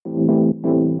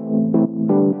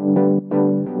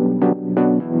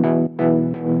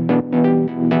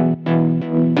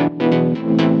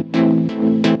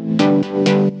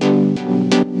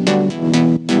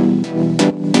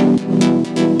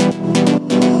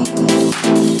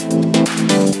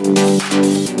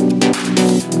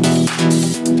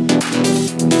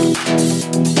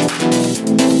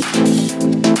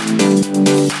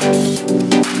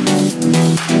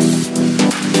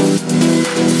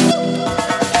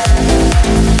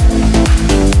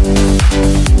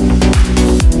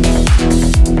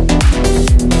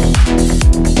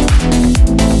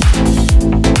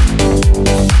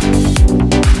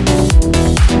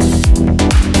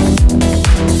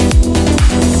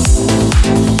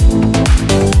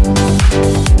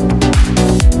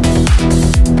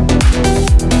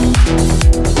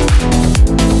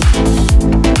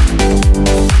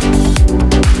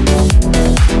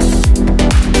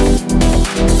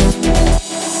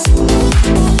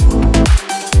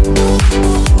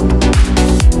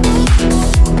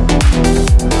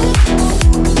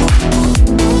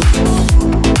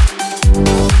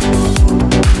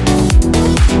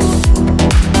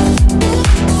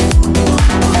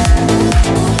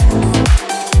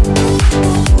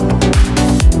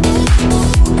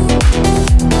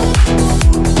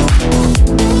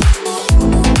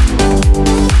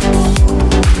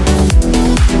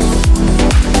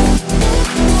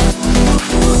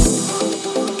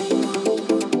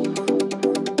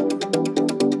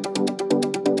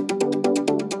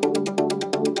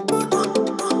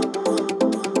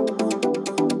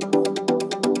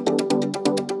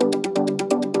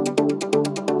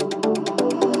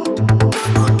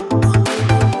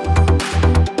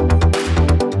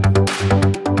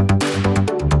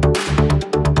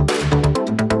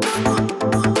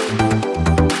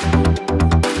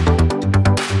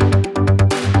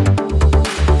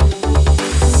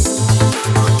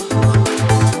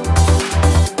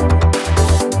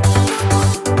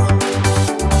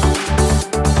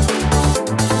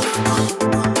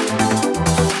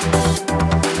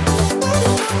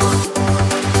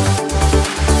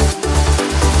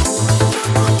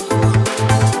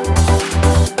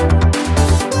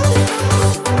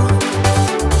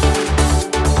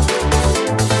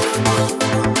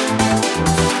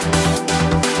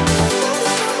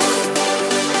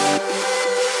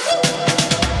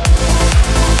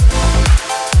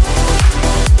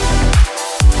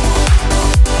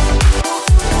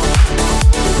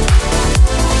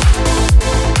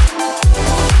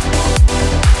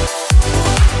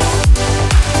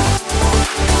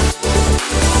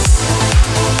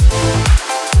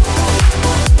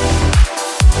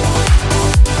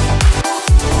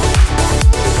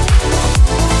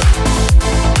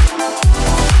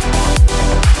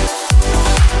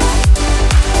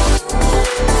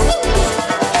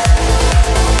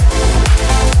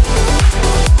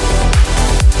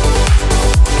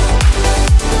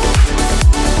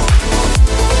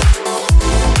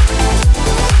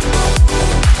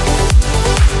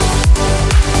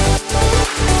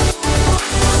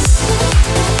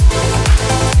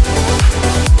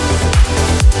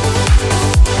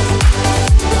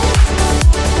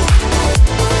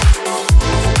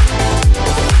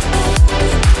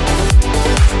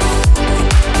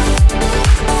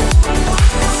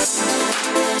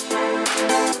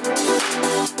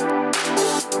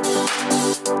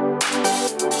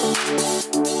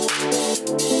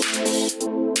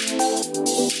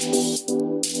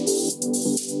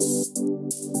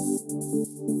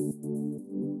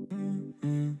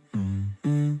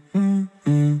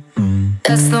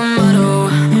that's the motto.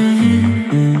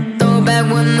 Throw back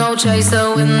with no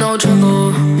chaser, with no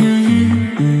trouble.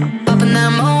 Popping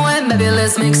that Moet, baby,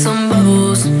 let's make some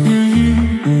bubbles.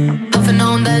 Puffing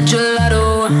on that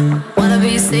gelato, wanna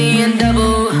be seeing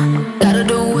double. Gotta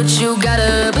do what you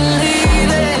gotta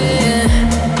believe it.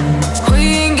 We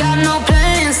ain't got no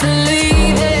plans to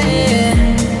leave it.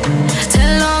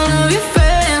 Tell all of your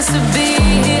friends to be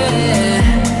here.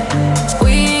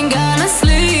 We ain't gonna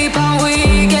sleep all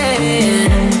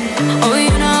weekend. Oh,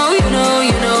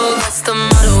 you know, that's the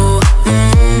motto.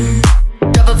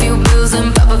 Drop a few bills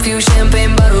and pop a few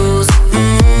champagne bottles.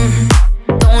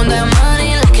 Throwing that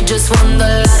money like you just won the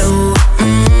lotto.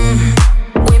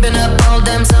 We've been up all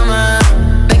damn summer,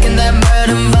 making that bread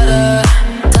and butter.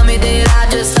 Tell me, did I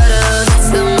just stutter? That's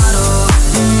the motto.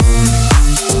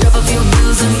 Drop a few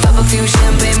bills and pop a few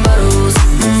champagne bottles.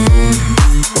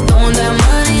 Throwing that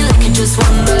money like you just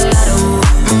won the lotto.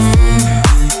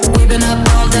 We've been up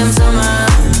all damn summer,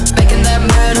 making that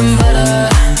bread and butter.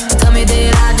 Tell me,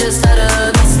 did I just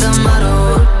stutter? That's the motto.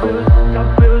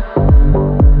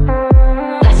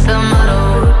 That's the motto.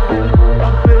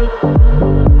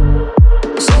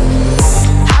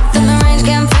 Hopped in the range,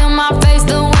 can't feel my face,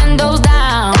 the windows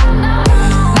down.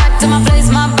 Back to my place,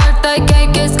 my birthday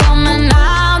cake is coming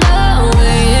out. The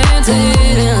way it's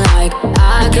hitting, like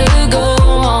I could go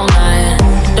all night.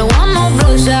 Don't want no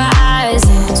bloodshot eyes,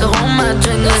 so hold my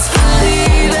drink, let's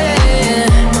believe it.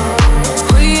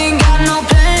 We ain't got no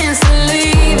plans to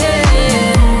leave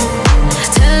it.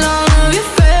 Tell all of your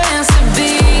friends to be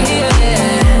here.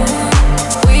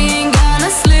 We ain't gonna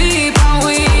sleep all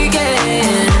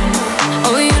weekend.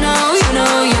 Oh, you know,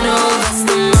 that's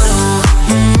the motto.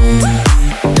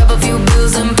 Drop a few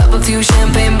bills and pop a few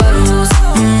champagne bottles.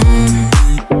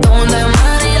 Throwing that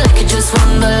money like you just won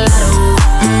the lotto.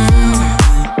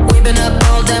 We've been up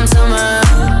all damn summer,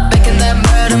 making that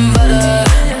bread and butter.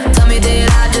 Tell me, did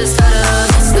I just stutter?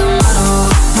 That's the motto.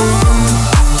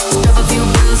 Drop a few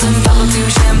bills and pop a few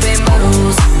champagne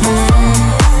bottles.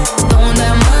 Throwing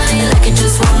that money like you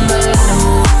just won the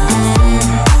lotto.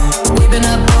 We've been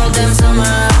up all damn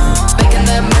summer, making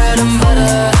that bread and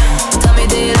butter. Tell me,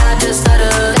 did I just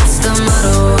stutter? That's the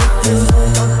motto. That's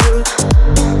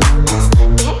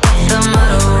the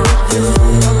motto.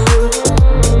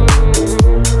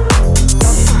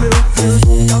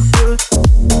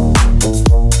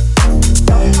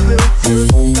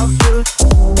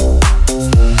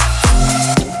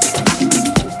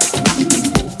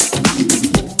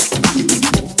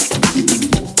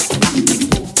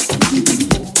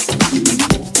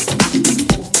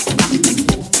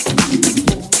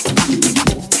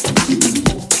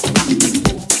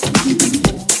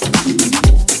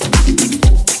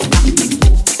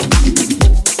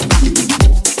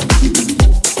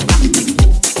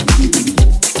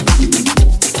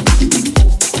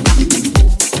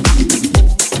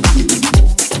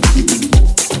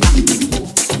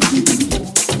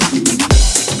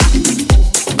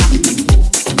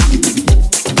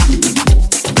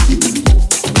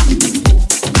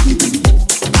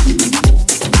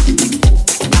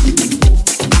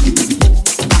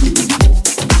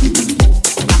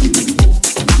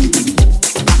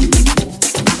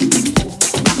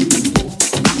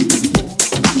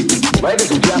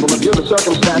 Ladies and gentlemen, due to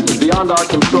circumstances beyond our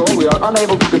control, we are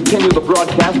unable to continue the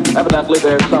broadcast. Evidently,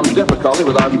 there's some difficulty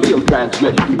with our field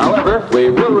transmission. However,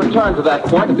 we will return to that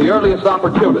point at the earliest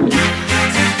opportunity.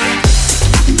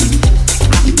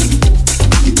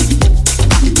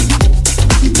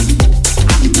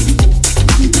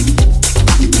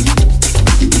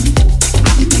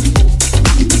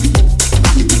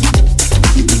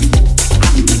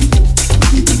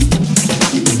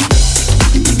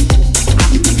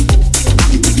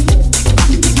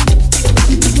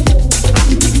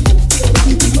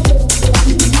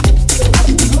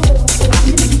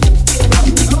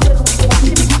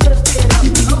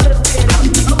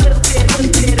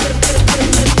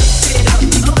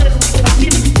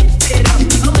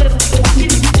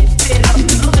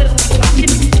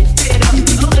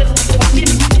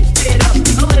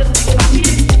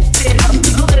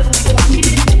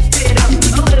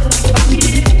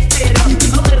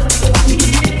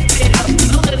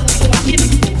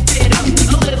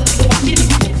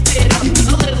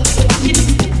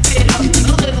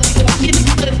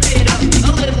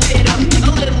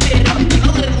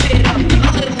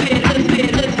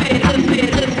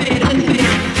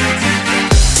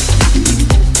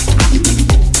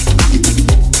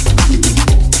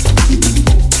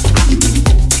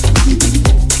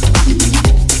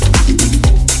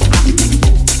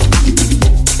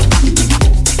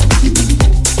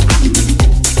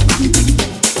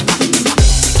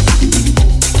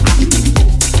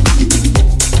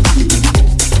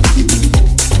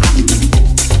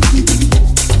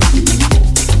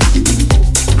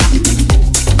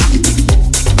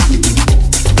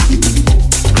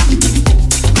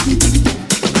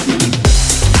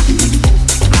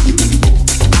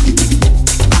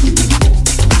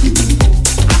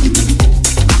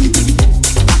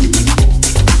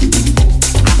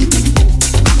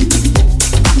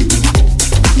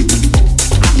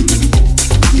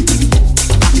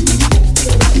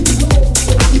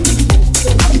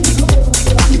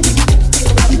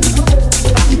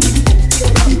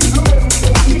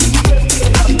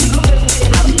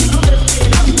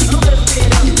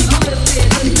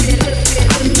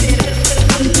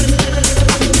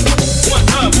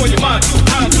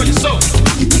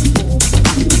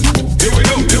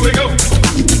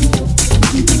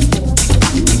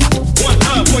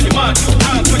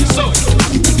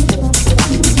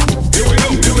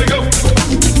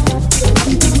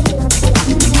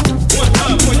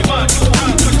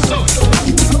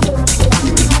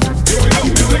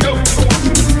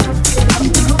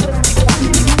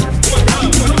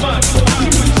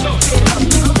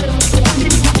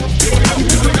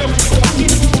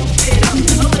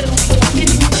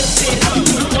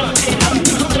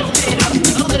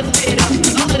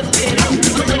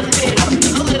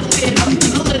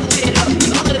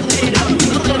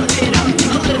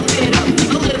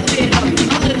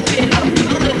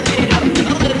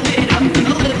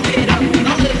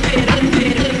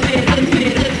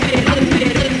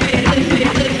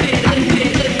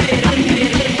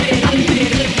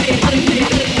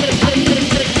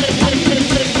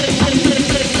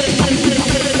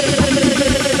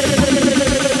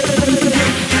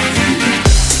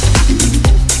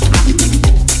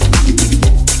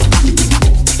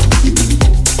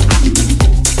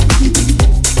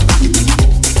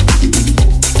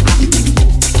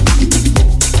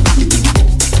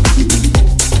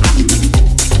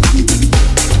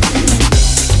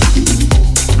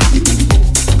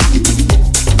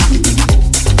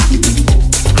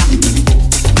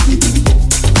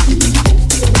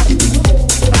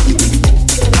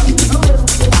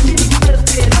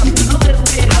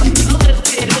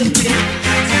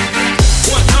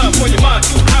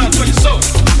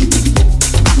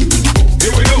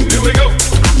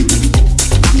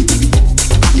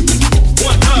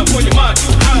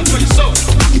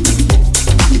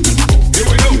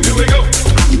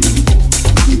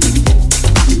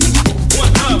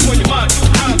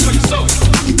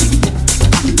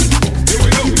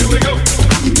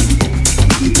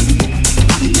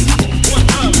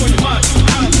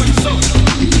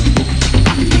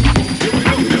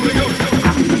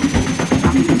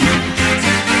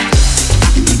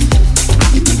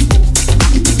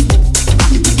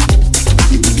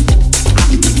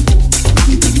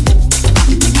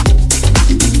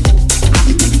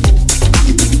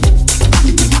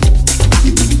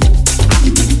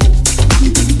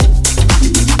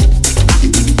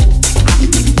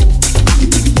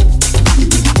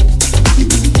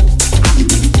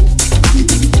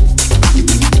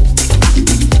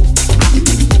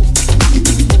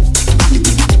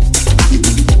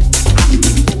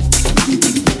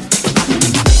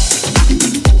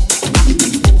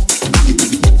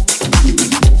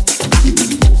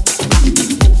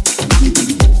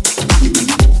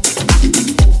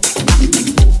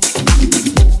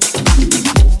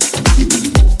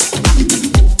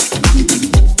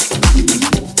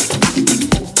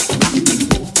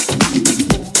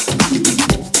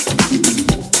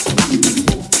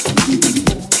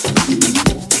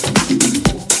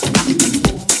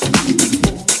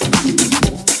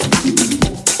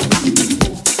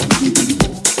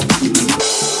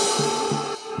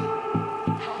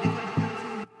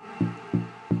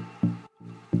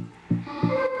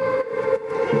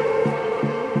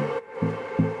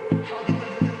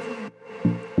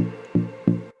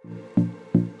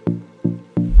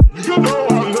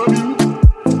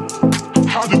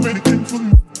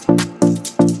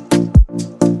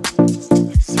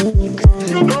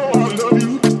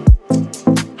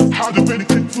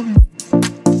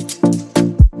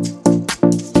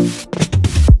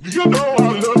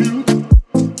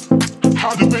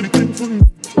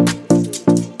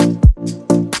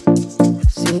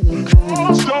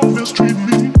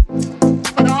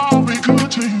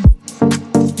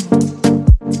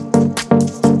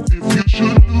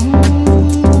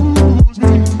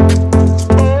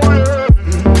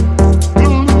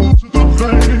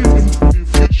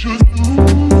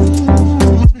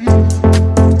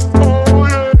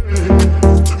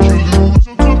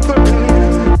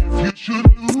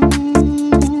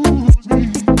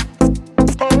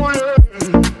 Oh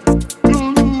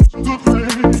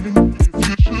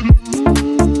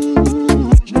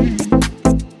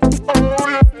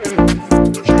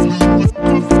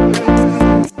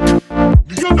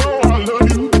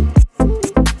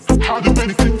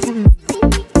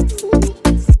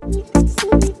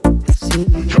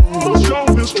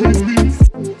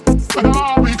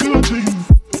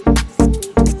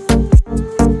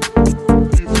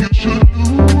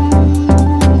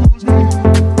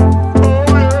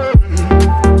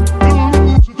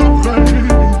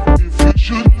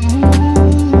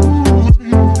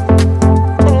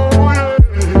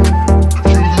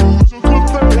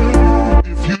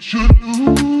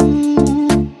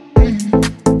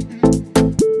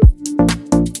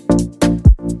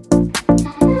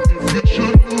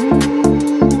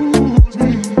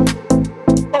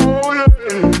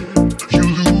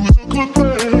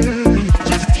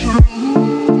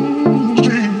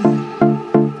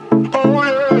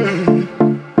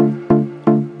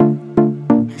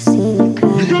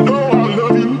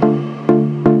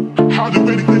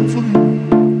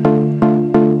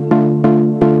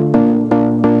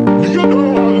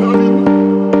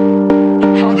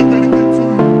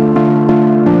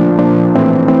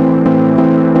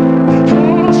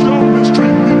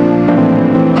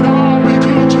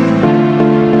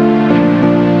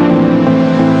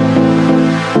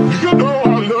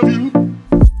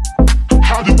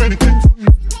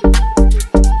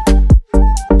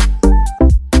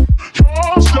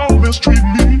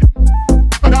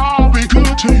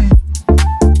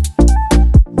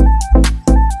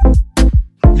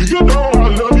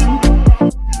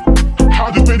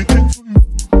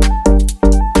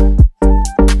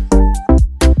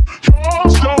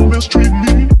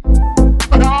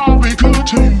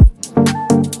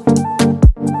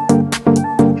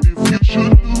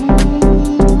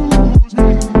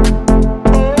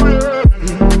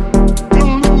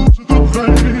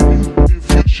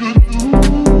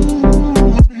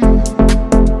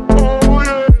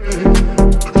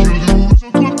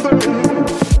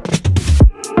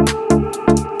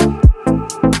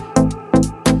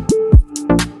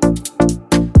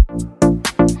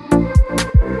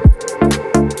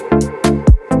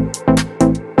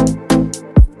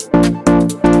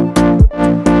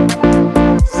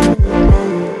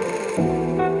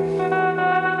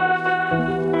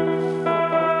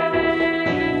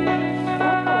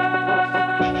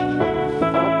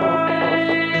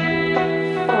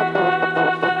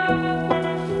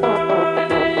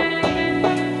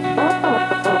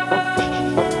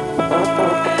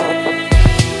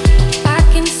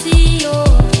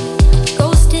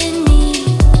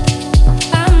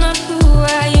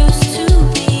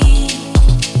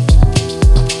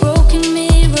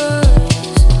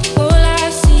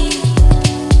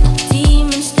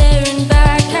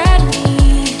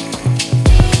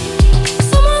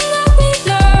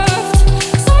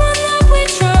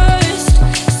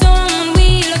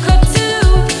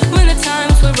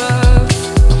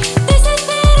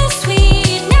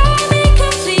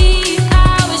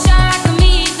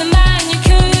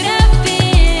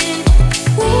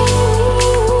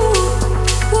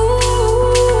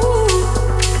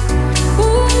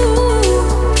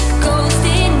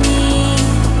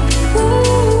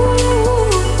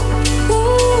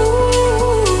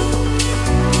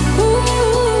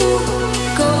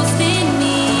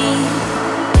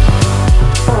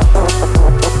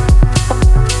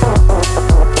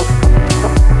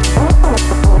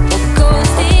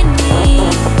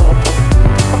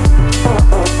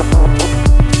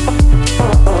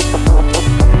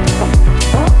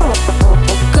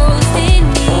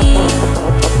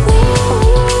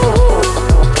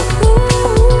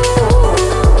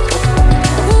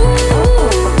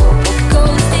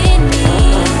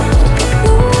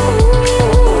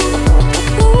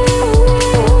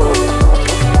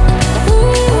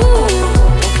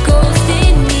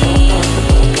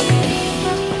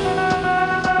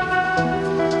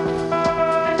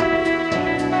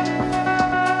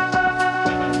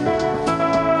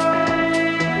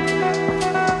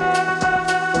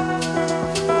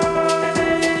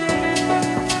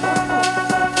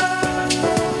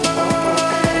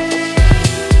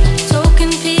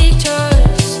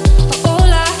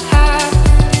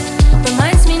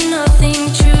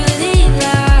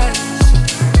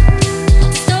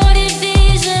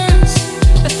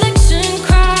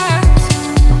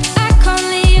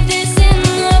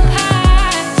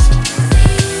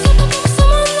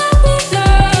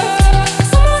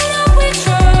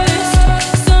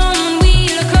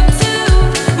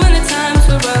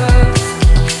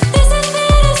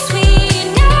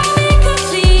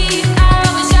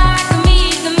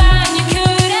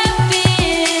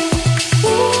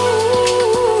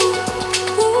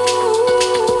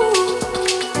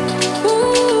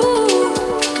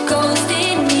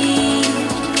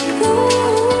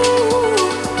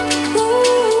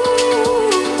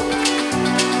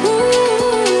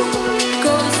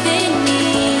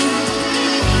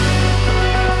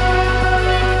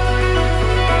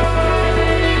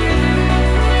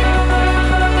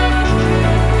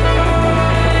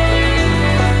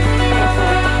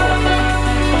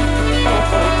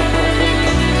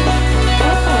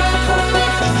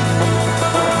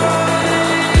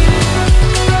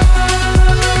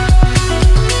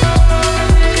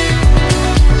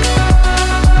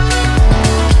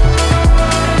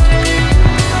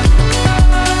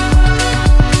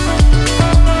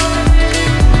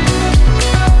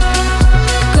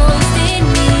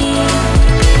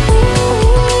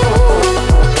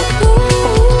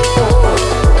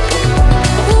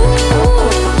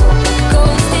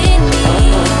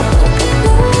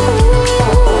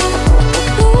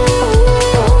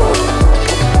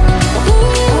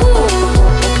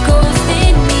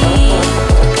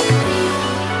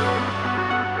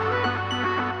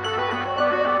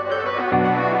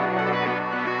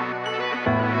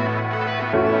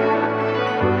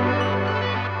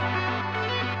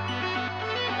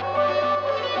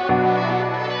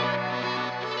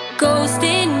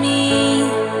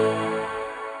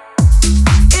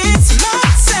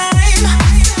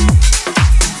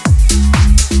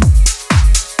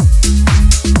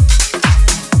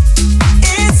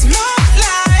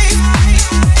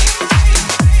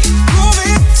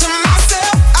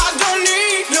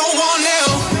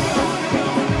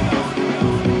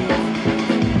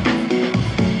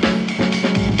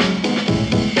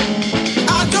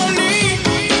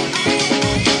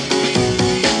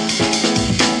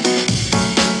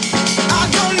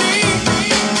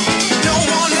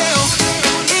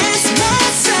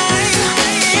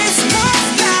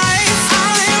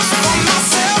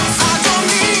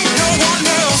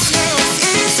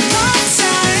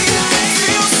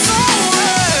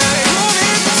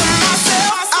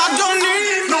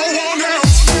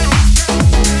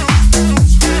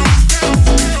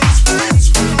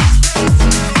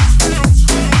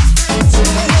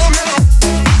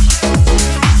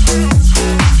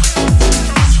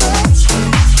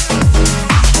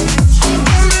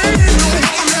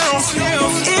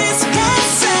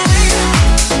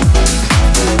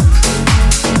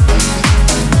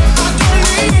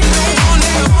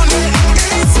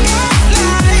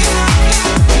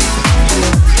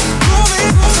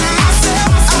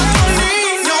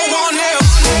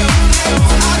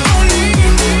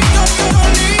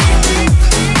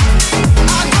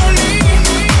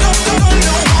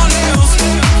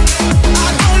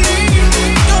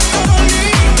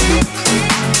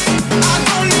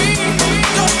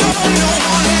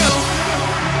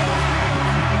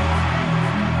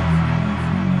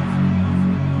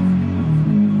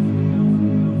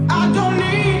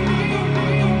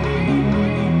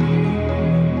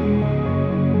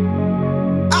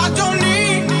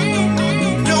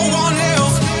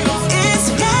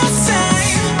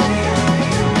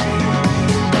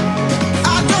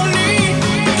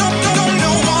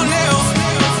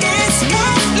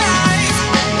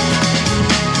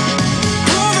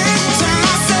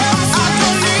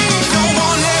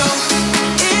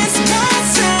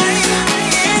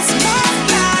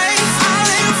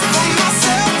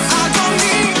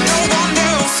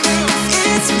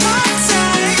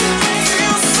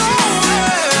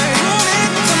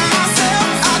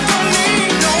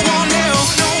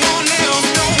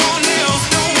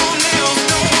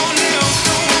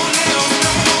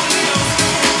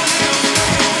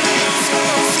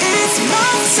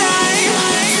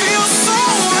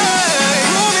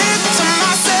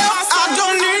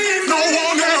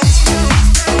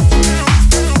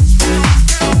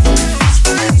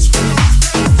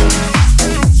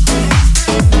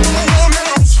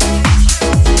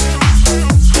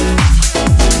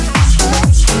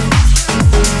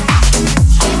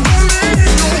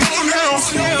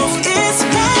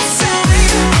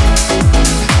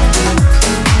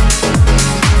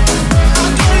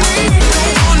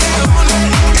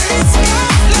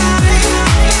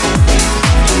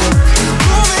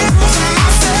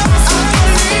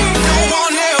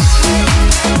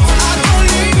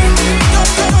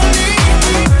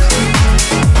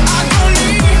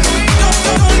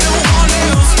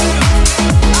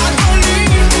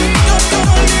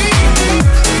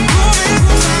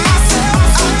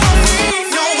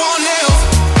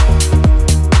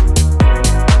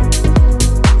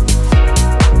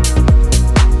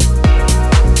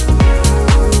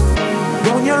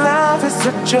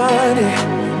journey,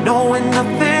 knowing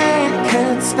nothing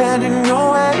can stand in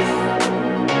your way.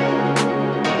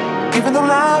 Even though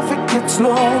life it gets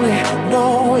lonely,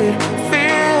 know it,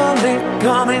 feel it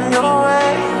coming your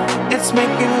way. It's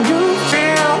making you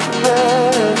feel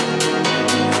better.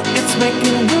 It's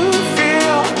making you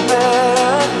feel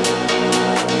better.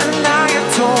 And now you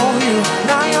told you,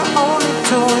 now you're only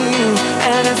doing you,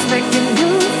 and it's making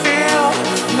you feel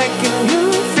better.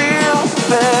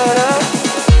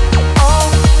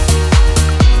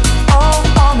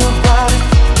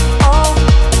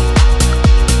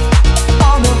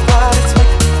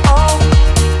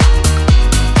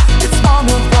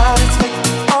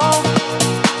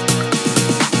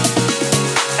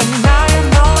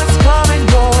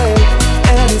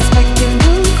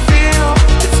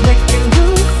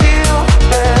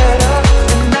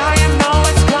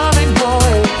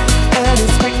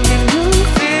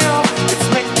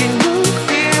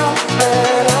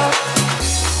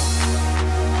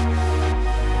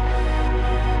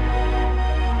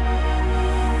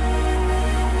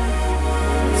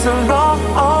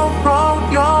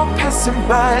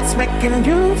 By it's making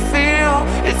you feel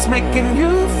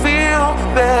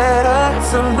better.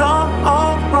 It's a long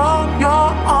old road you're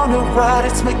on the ride.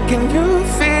 It's making you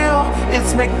feel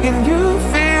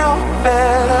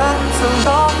better. It's a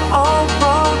long old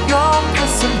road you're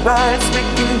passing by. It's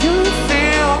making you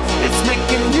feel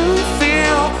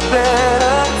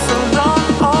better. It's a long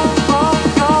old road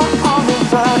you're on the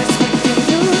ride. It's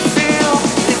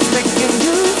making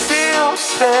you feel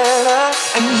better.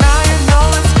 And now you know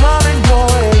it's coming your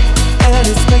way, and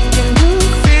it's making you feel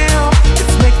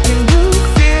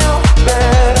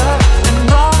better. And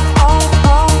long old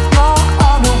road you're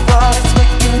on the ride. It's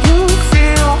making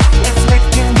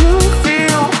you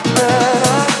feel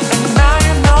better. And now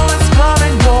you know it's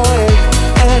coming your way,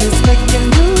 and it's making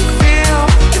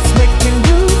you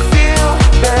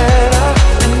feel better.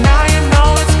 And now you know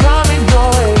it's coming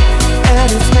your way,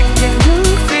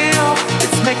 and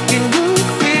it's making you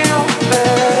feel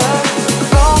better.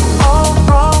 Long old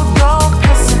road you're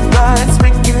passing by. It's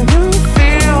making you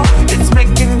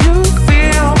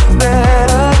feel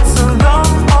better. It's a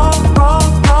long old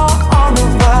road you're on the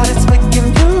ride. It's making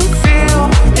you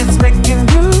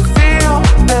feel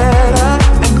better.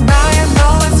 And now you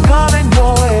know it's coming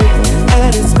your way,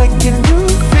 and it's making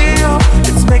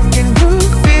you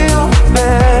feel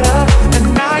better. And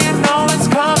now you know it's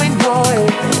coming your way,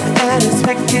 and it's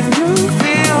making you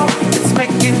feel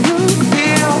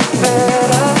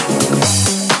better.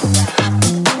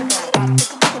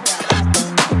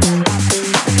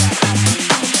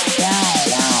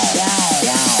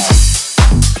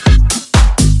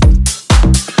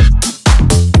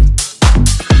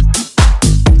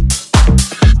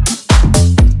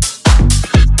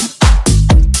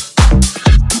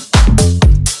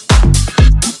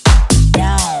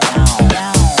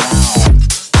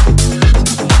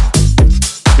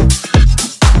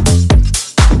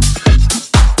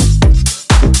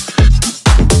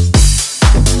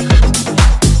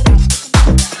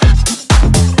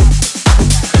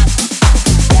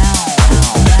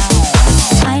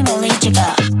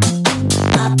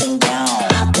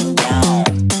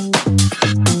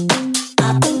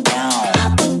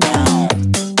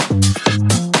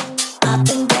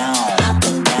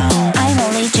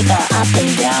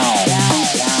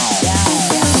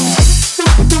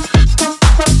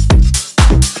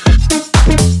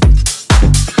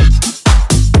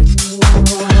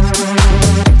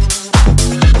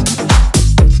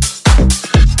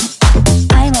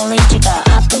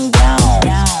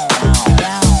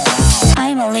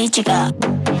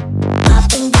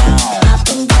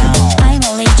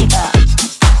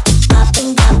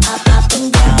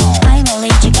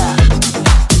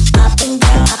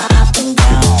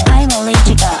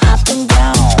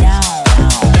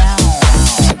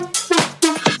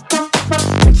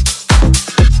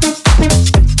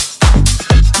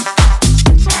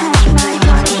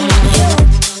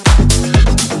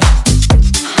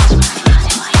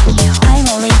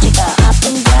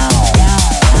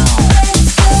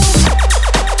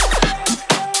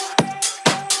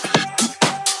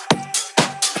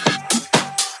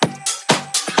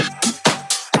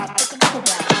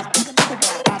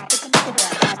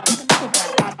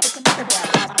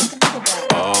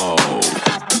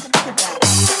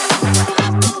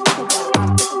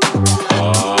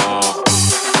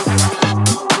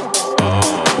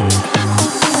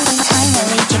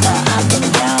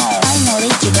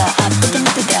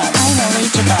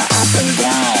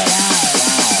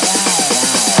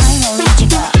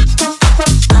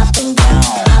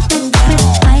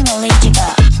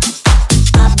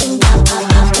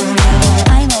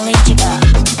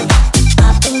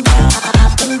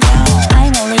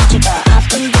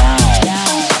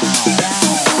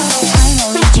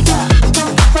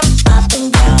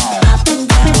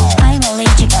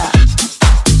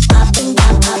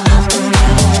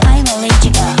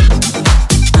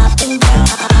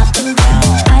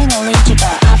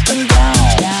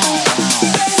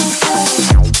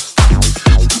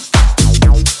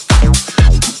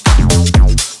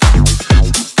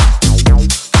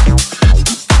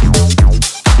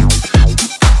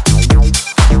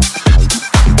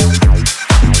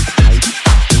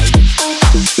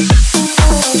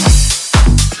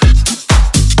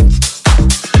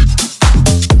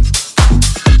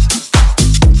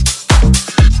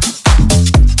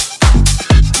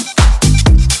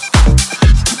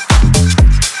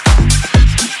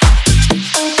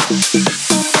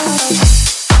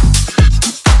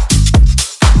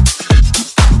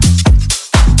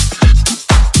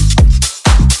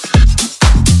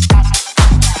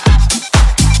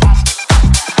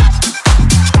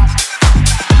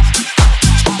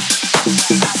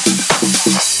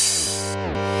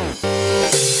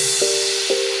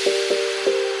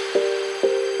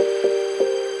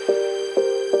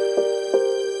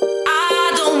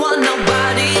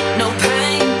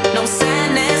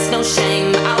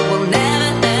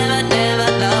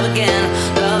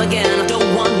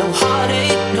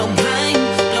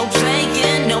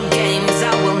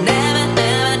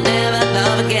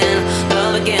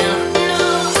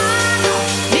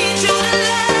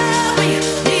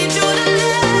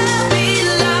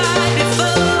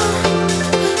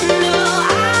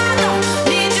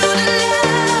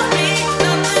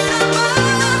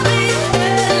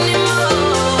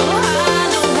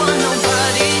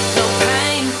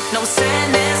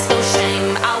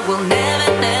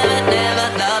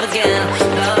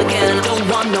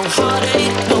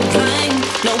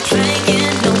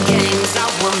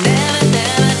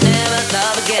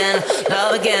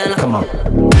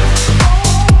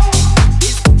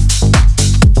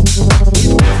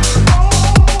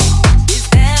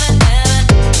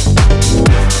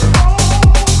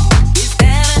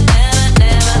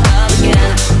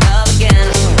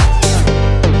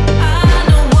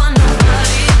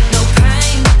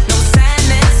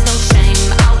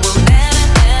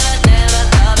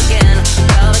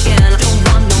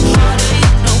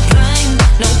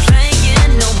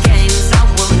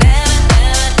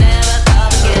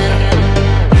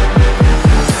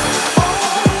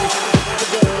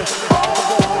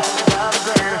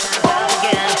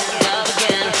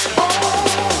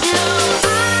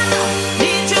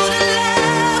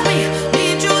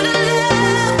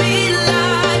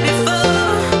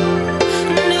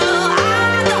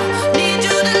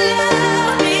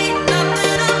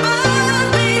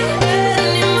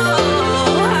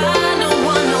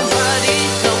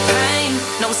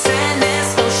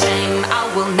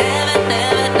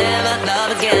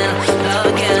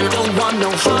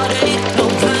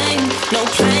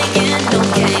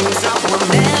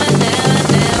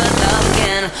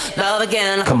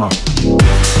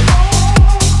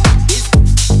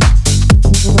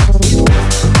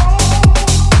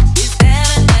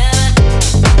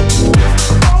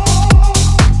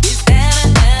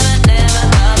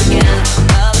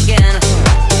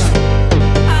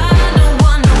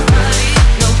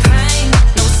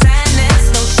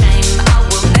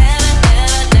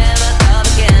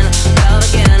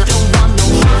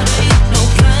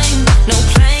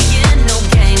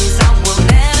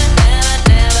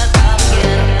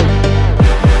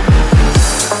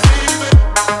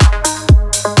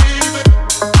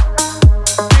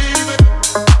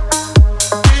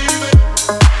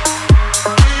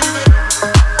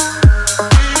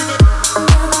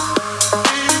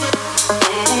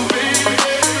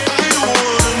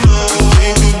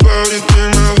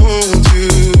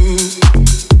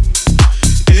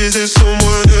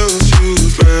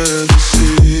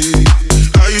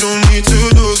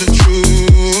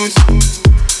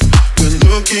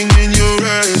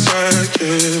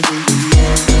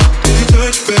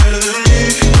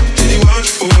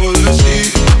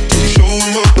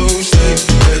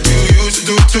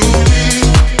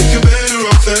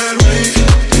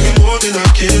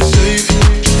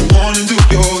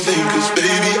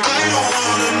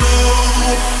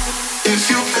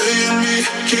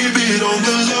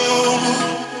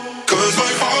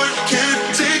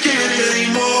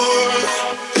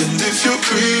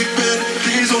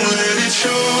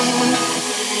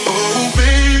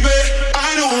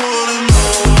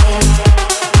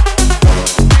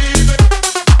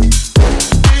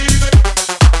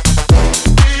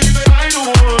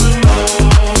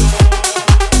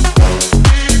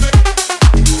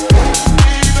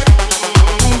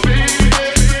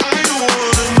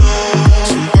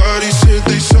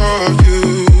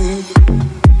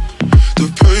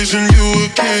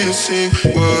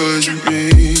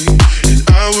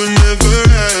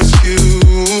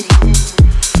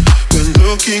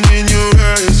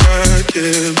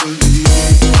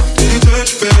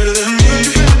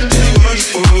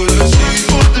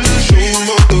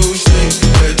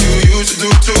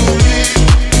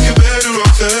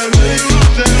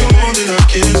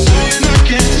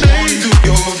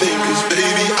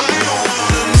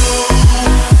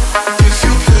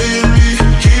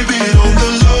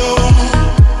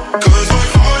 Cause my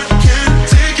heart can't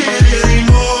take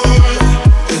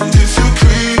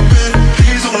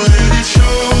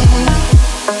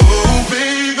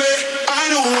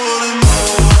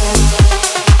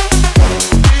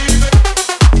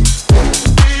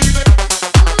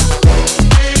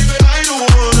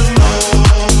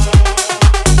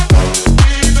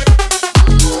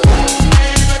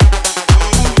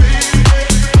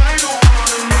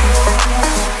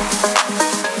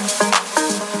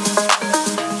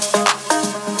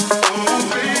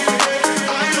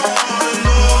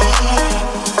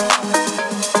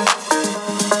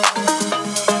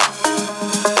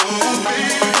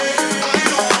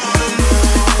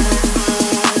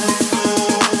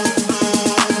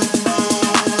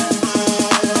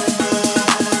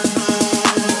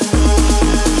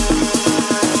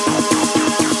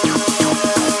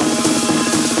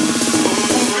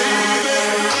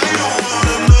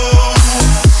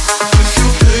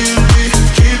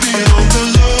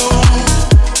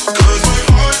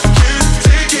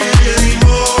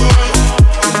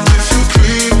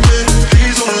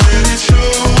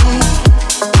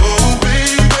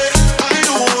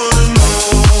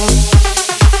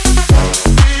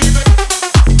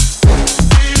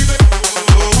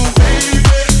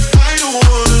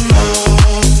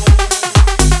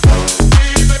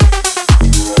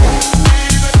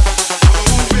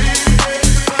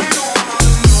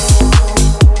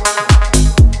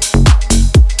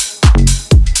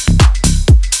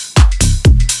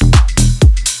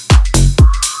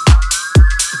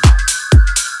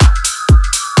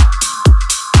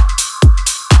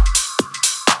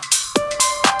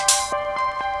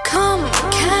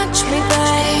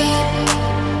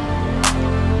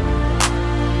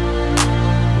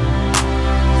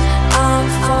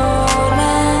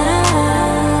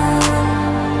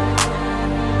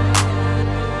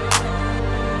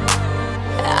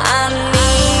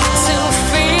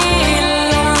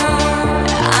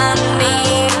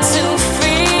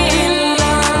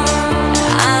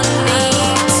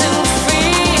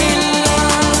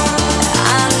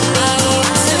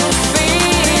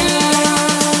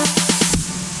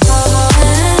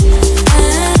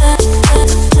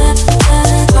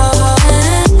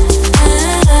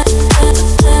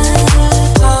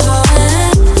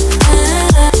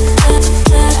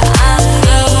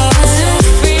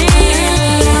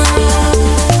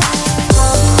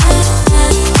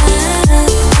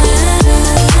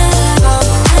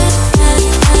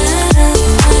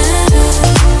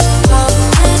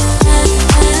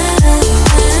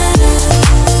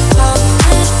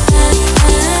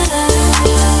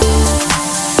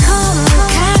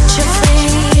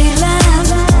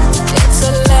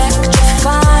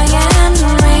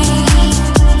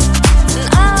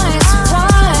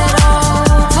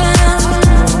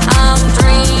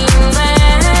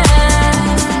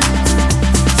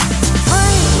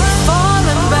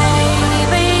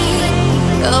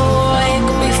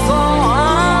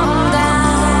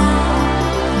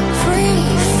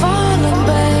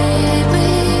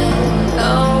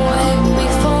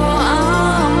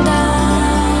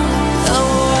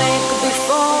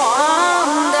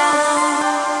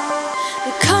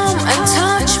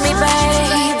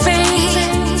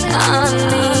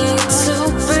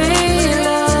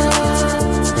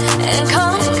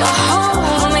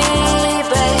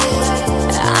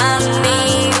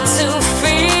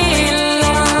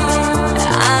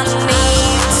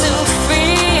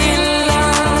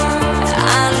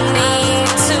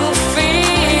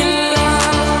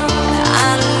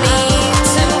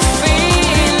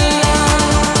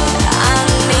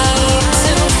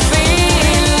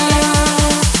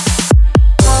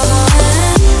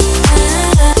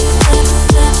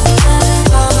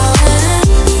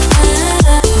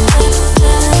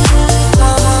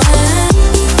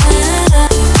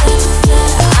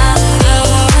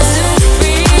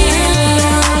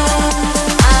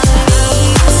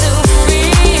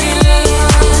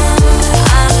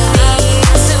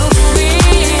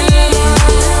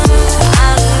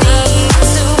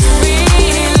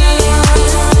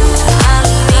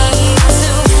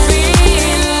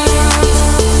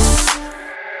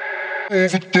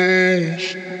If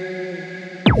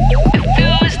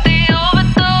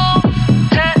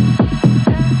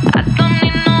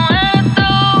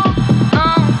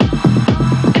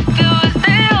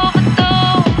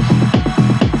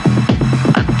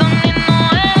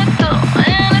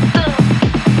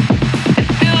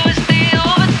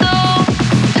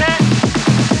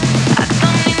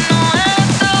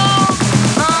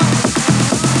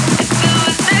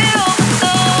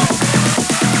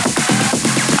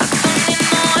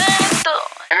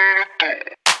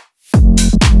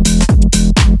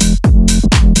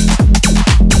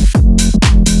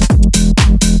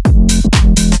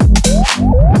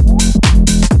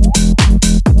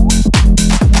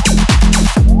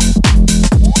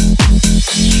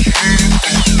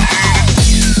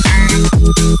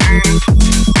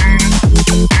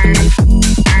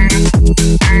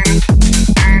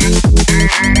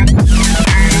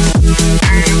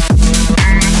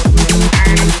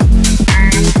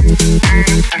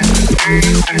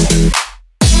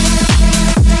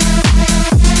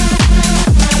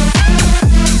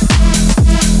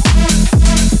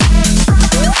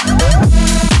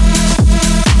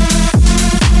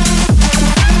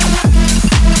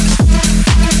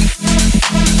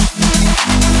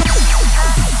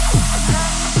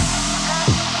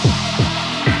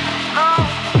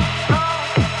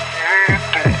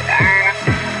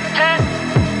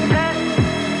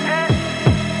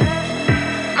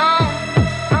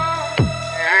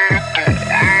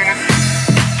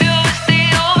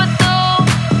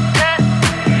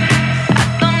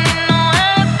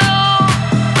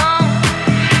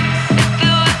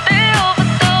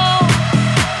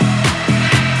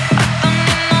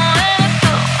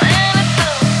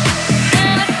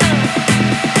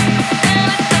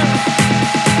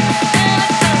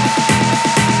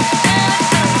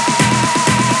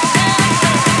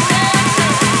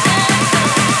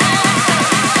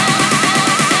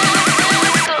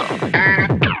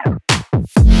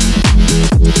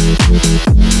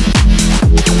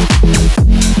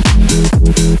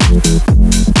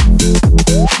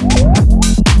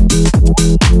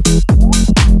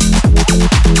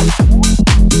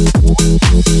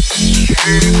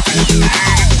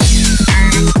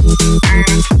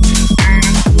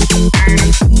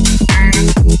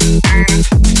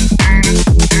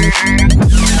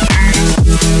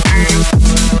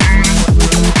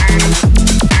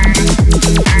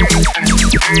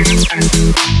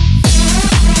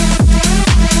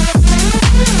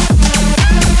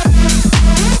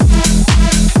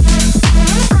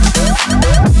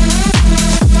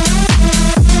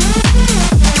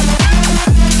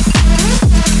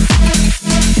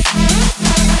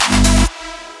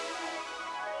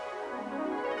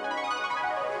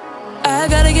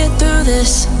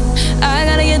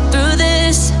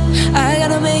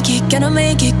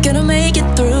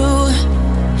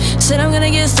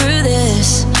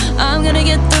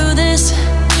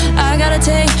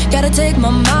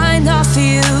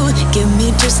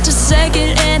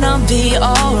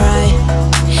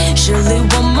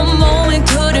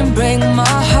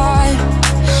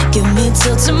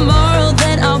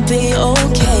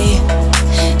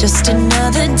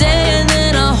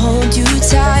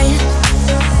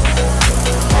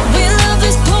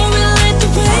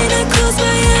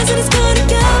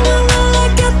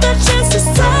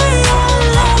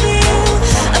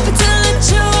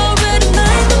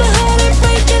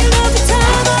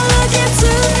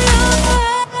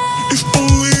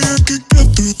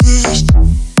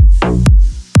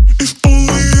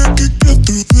only I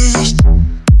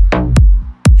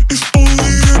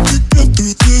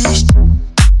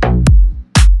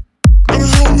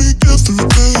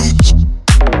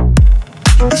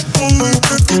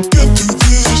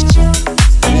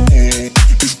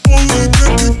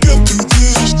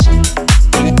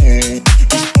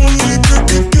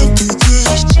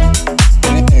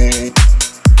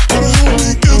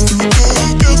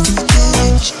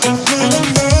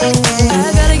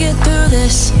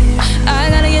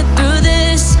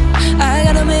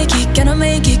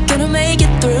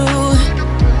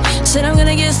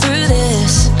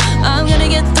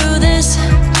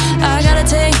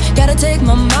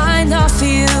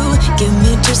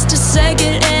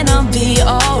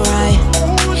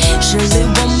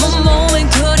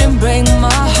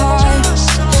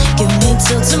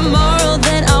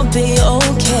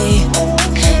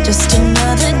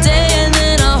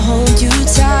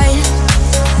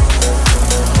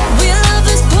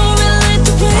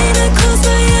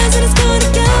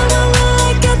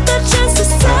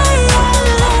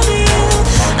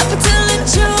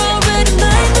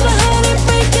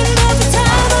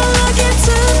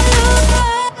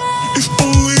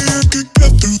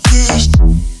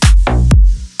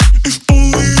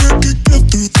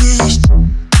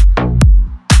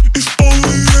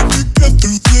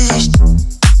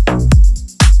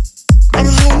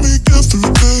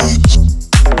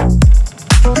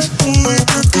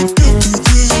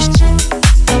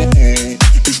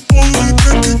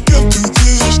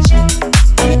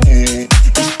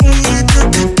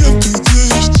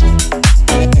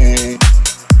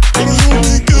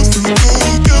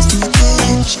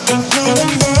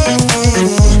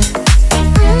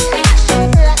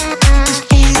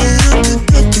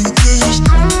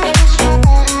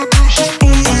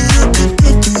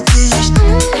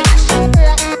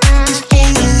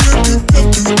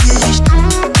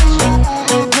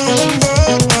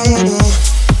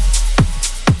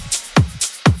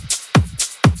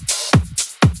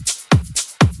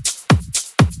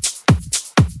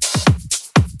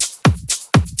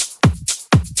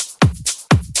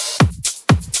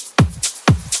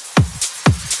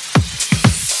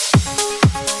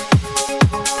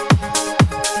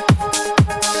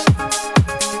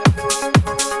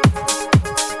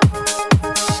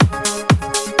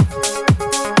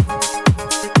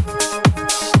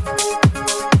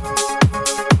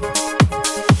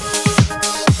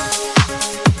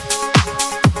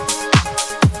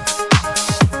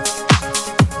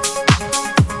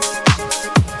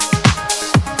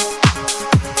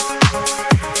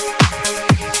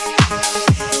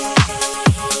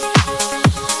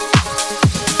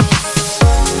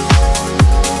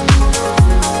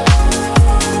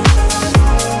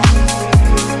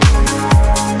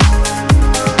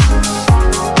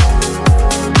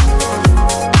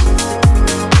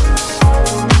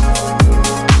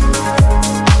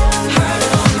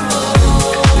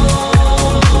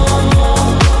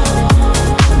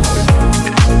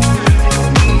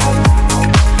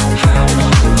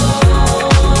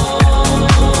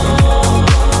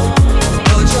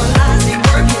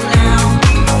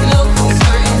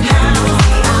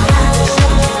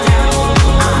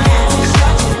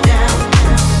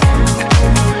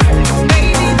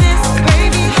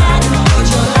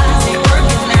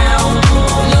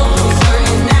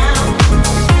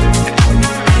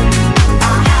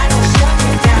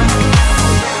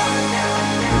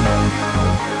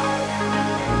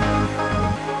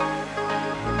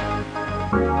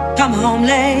Come home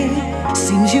late,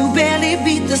 seems you barely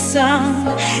beat the sun.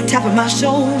 Tapping my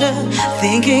shoulder,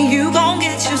 thinking you gon'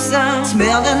 get you some.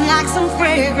 Smelling like some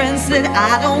fragrance that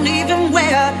I don't even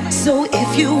wear. So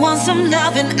if you want some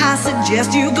loving, I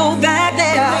suggest you go back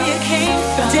there. Where you came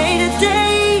from. Day to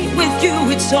day with you,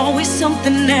 it's always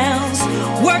something else.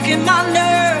 Working my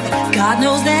nerve, God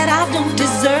knows that I don't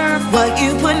deserve what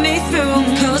you put me through.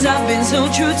 Cause I've been so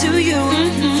true to you.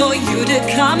 For you to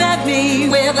come at me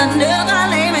with another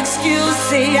lame excuse.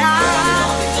 Say I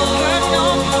heard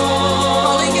no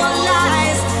more. All of your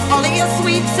lies, all of your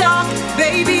sweet talk.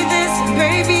 Baby this,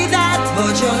 baby that.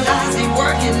 But your lies ain't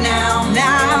working now.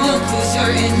 Now look who's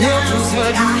hurting now. Look who's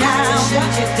hurting now. I had to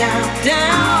shut you down,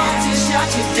 down. I had to shut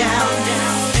you down,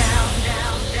 down, down,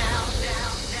 down, down,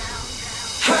 down, down.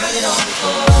 Heard it all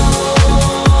before.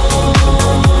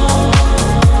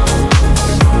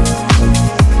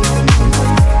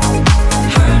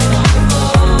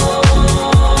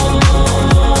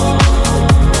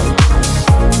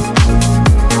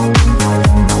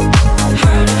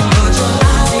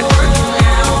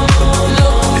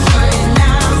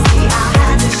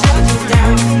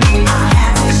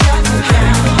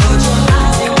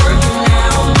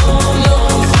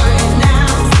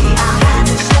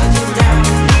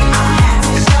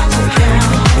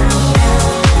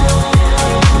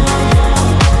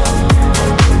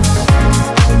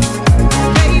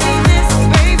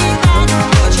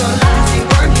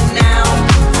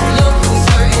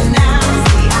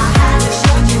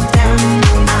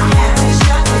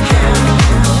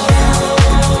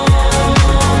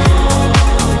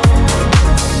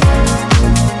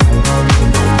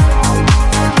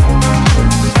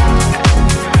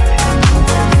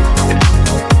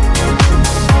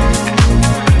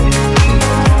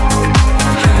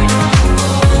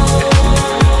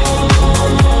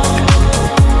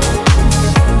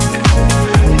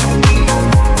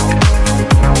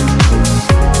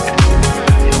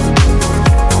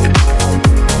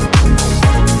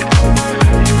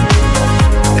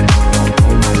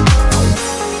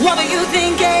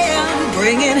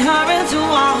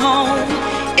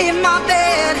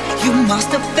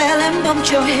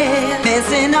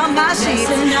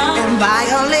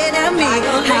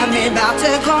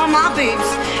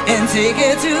 Take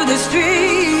it to the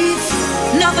streets.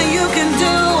 Nothing you can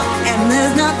do, and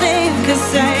there's nothing you can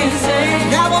say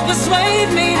that will persuade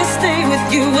me to stay with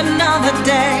you another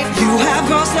day. You have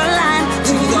crossed the line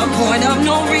to the point of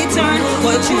no return.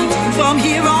 What you do from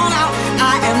here on out,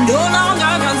 I am no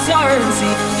longer concerned.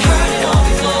 See, heard it all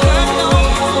before. Heard it all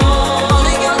before. All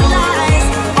of your lies,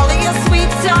 all of your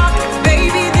sweet talk.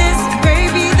 Baby this,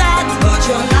 baby that. But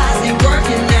your lies ain't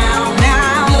working now.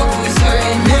 Now look who's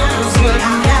hurting now. Look who's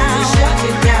hurting now.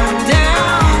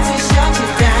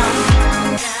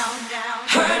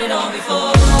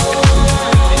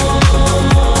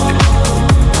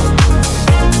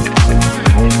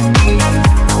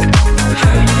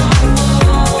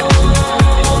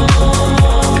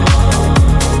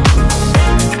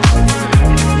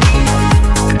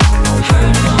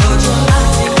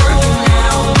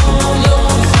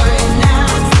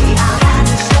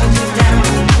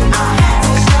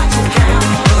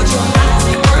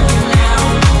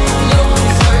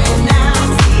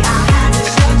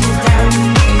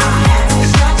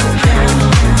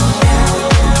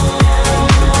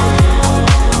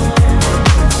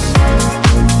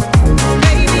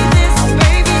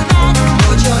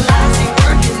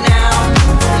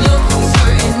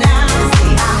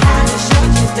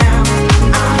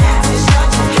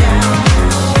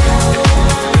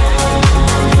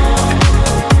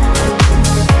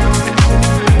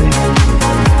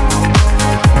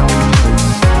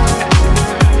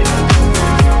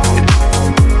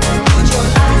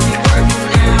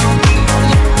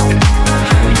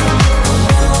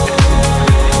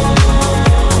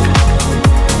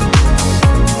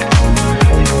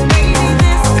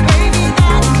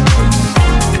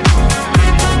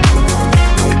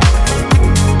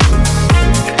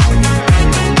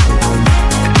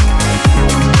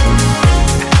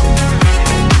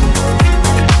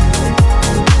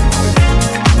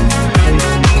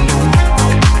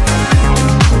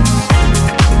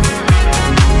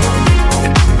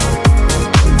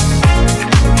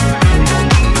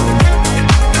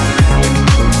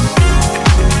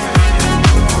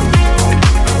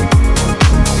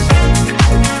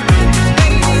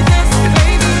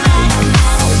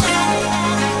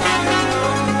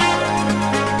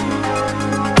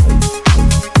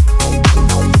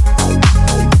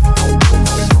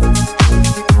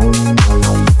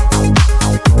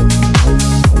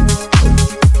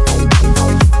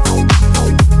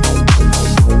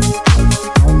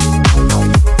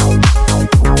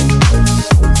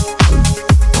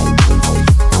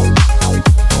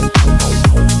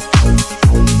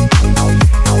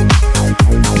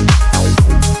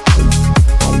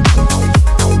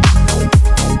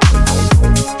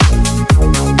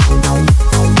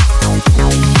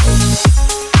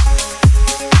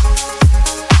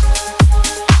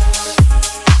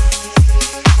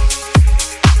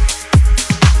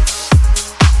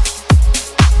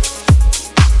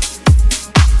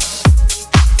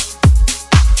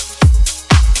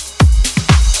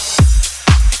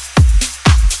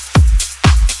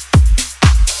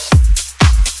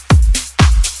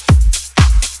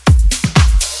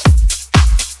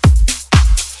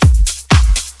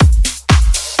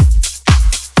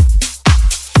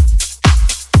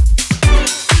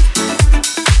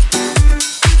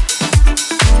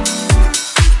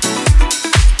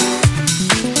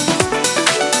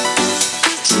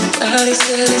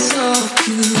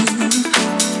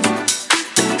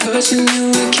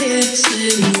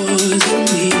 yours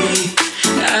and me.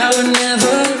 I would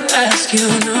never ask you,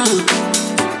 no.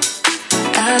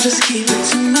 I just keep it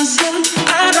to myself.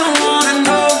 I don't wanna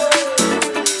know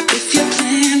if you're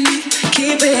playing me.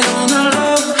 Keep it on the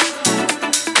low,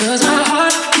 'cause my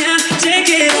heart can't take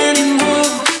it anymore.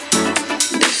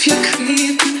 If you're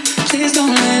creeping, please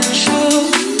don't let it show.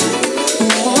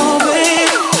 Oh,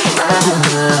 babe, I don't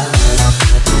wanna.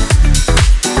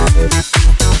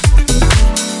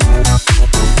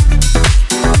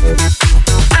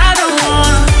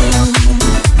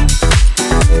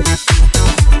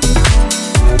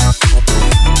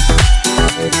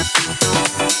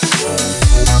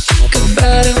 Think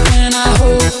about it when I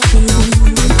hold you.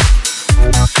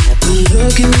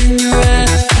 Looking in your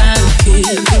eyes, I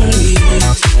can't believe.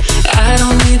 I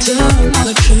don't need to know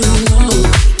the truth, no.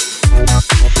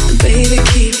 Baby,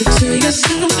 keep it to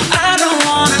yourself. I don't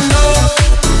wanna know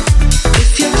if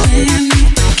you're playing me.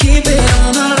 Keep it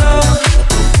on the low,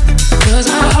 'cause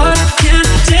my heart can't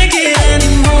take it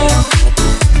anymore.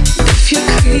 If you're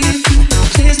creeping,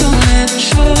 please don't let it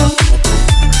show.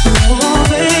 Oh,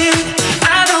 baby,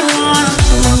 I don't wanna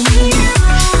know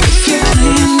if you're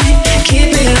playing me.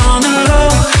 Keep it on the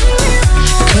low,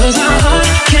 'cause my heart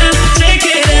can't take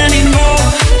it anymore.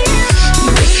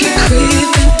 If you're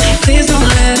creeping, please don't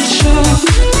let it show.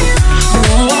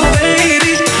 Oh,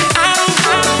 baby, I don't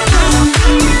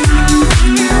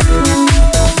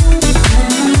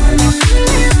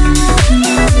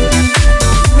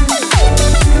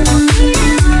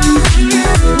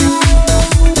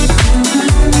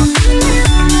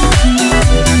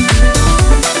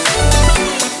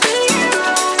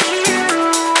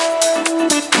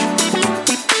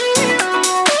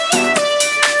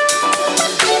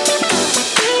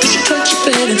Did you touch it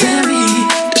better than me?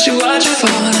 Did you watch it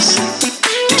fall asleep?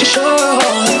 Did you show her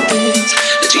all the things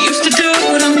that you used to do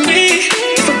to me?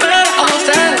 If we're better off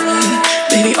that way,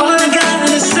 baby, all I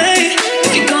gotta say,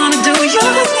 if you're gonna do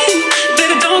your thing,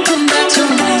 baby, don't come back to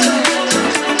me.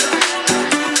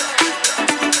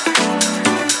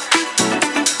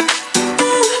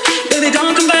 Ooh, baby,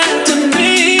 don't come back to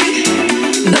me.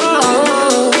 No.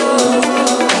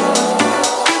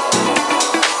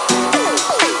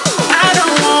 I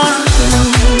don't wanna.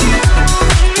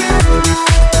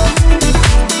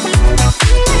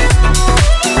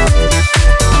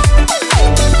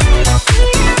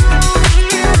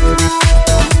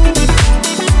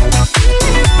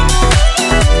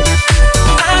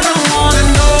 I don't wanna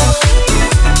know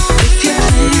if you're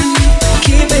playing me.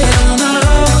 Keep it on the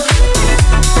low,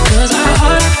 'cause my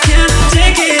heart can't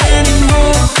take it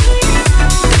anymore.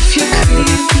 If you're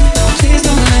creeping, please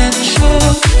don't let it show.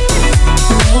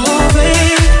 Oh,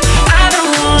 baby, I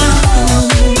don't wanna know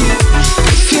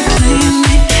if you're playing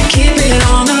me. Keep it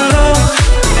on the low,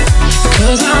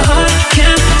 'cause my heart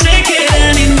can't take it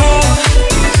anymore.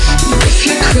 If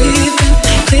you're creeping,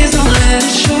 please don't let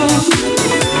it show.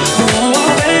 Oh,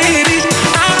 baby,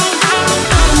 I don't.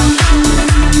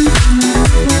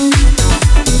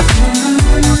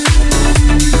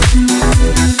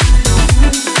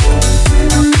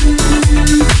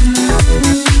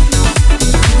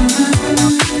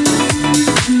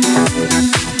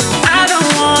 I don't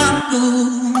wanna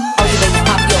know. All you ladies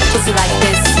pop your pussy like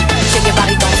this. Shake your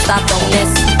body, don't stop, don't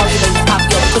miss. All you ladies pop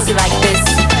your pussy like this.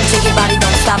 Shake your body,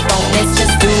 don't stop, don't miss.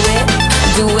 Just do it,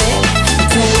 do it,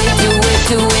 do it, do it,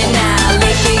 do it now.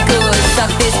 Lick it good,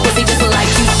 suck this pussy just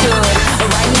like you should.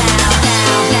 Right now,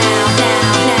 now, now, now, now,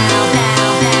 now, now, now,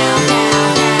 now, now,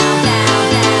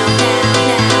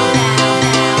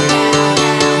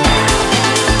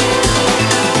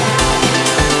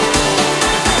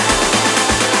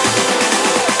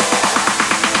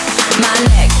 my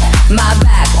neck, my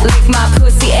back, lick my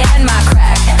pussy and my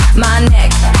crack. My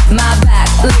neck, my back,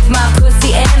 lick my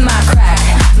pussy and my crack.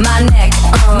 My neck,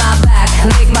 my back,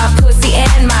 lick my pussy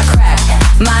and my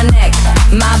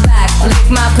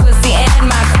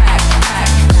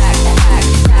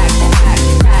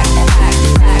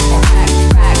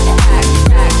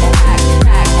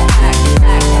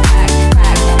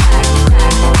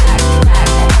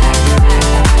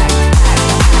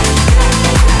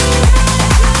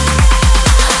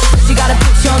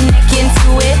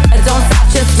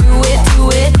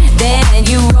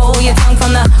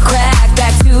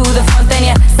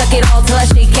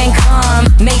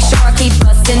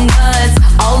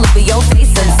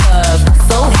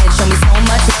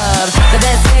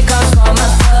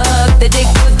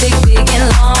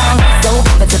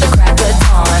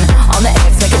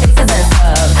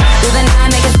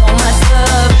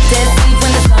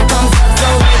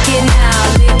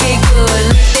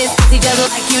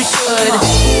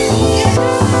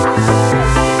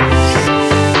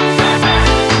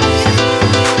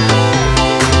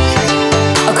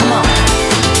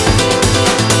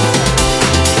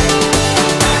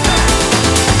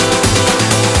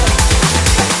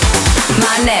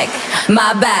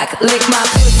my back, lick my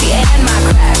pussy and my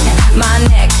crack, my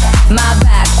neck, my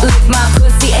back, lick my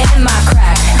pussy and my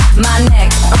crack, my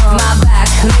neck, my back,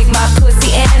 lick my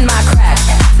pussy and my crack,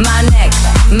 my neck,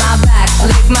 my back,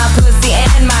 lick my pussy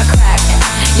and my crack.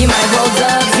 You might roll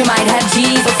dubs, you might have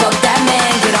G's, but fuck that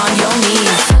man, get on your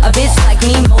knees. A bitch like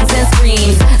me moans and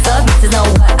screams, thug bitches know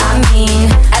what I mean.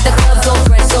 At the club so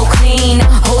fresh, so clean,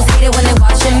 hoes hate it when they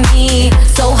watching me.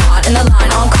 So hot in the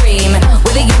line on cream,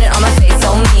 with a unit on my face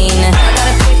so mean. I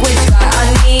gotta pick which guy I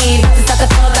need, to suck a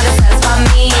thug gotta satisfy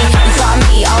me. You try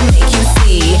me, I'll make you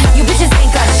see, you bitches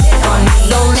ain't got shit on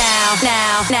me. So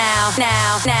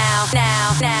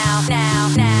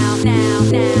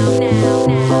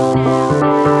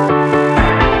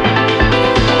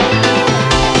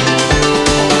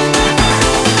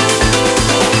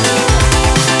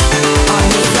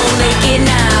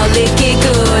now lick it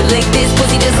good, lick this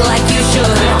pussy just like you should.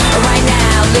 Right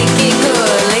now, lick it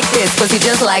good, lick this pussy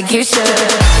just like you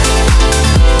should.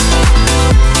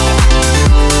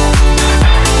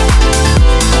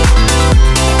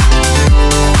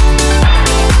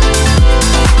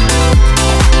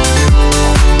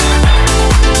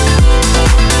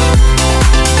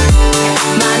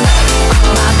 My neck,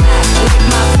 my back, lick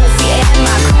my pussy and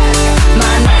my crack.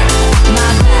 My neck, my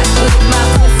back, lick my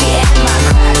pussy and my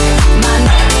crack. My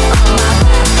neck, my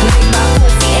back, lick my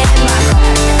pussy and my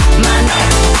crack. My neck,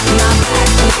 my back,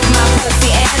 lick my pussy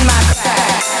and my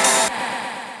crack.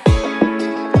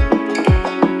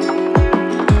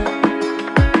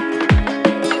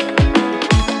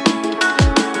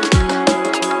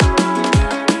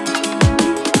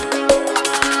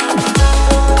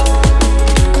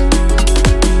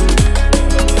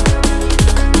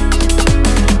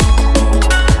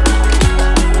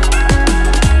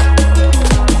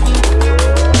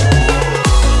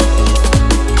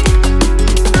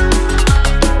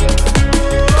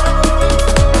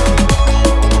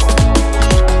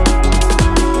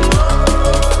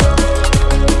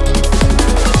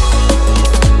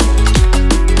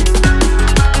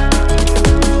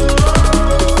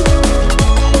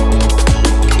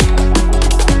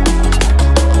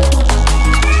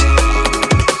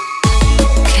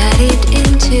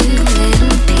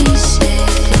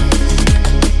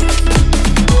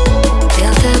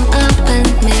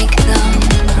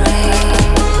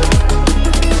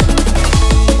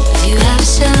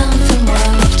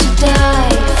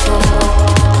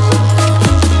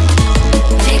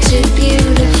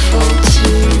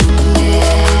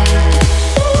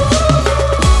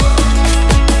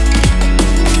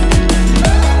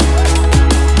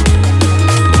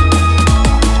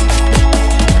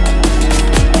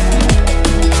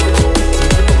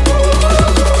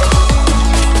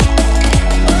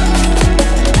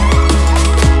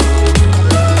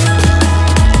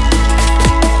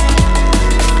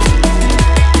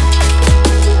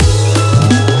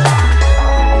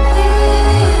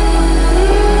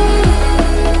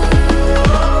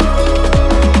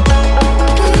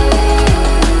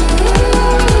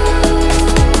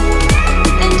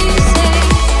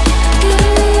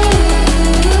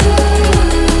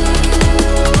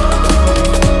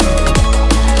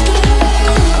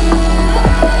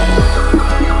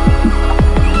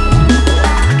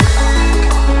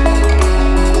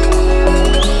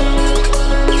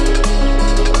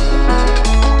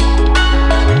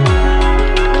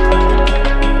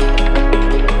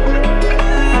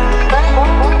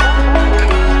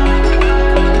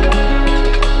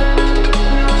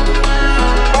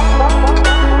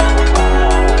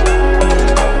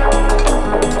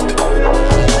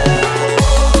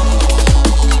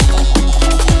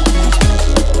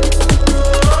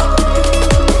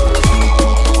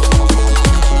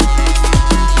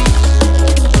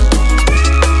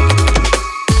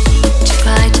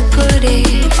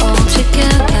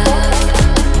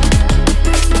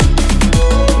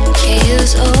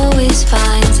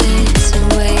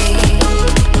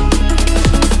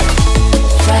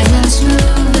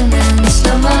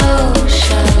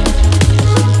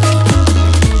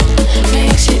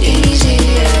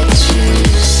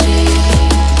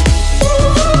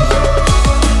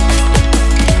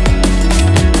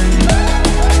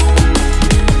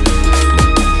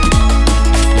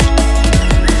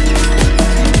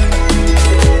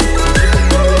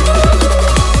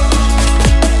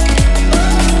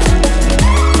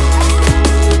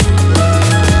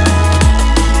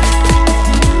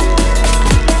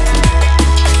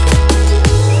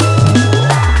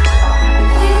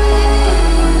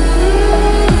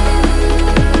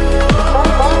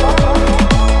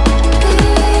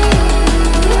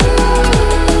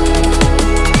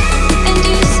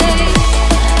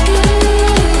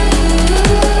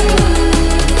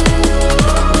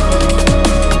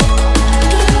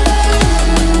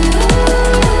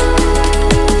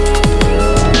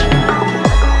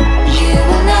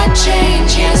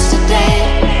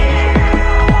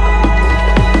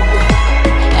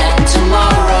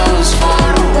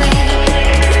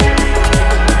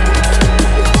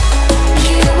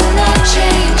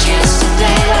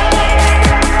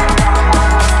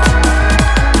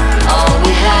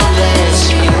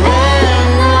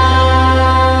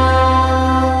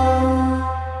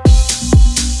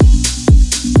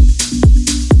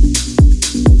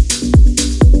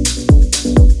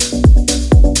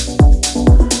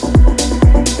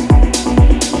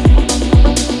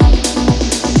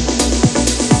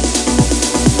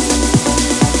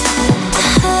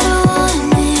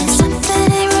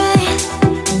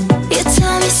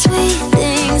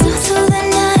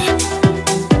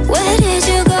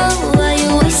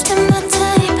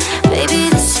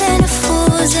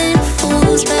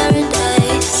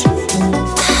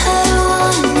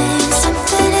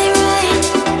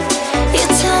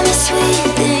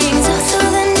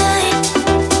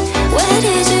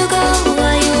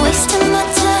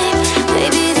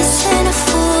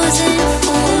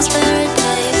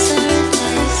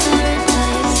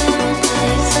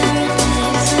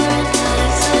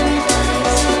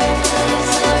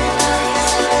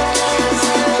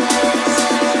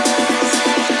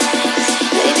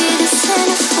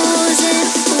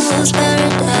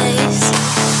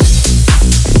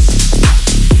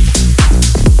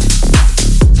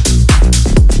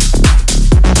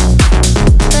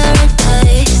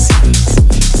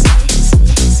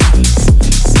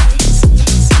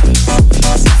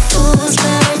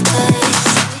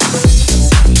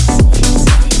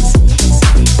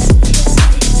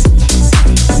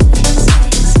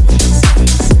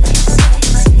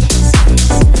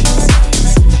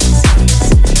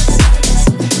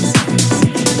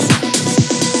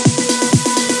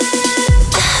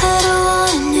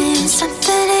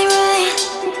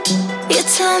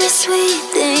 sweet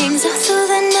things all through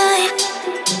the night.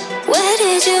 Where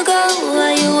did you go?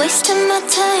 Why you wasting my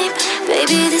time?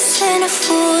 Baby, this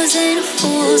ain't a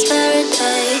fool's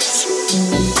paradise.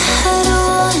 I had a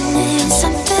warning,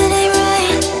 something ain't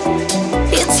right.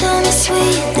 You tell me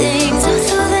sweet things all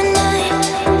through the night.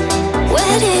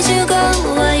 Where did you go?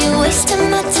 Why you wasting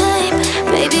my time?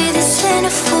 Baby, this ain't a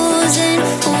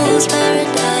fool's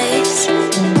paradise.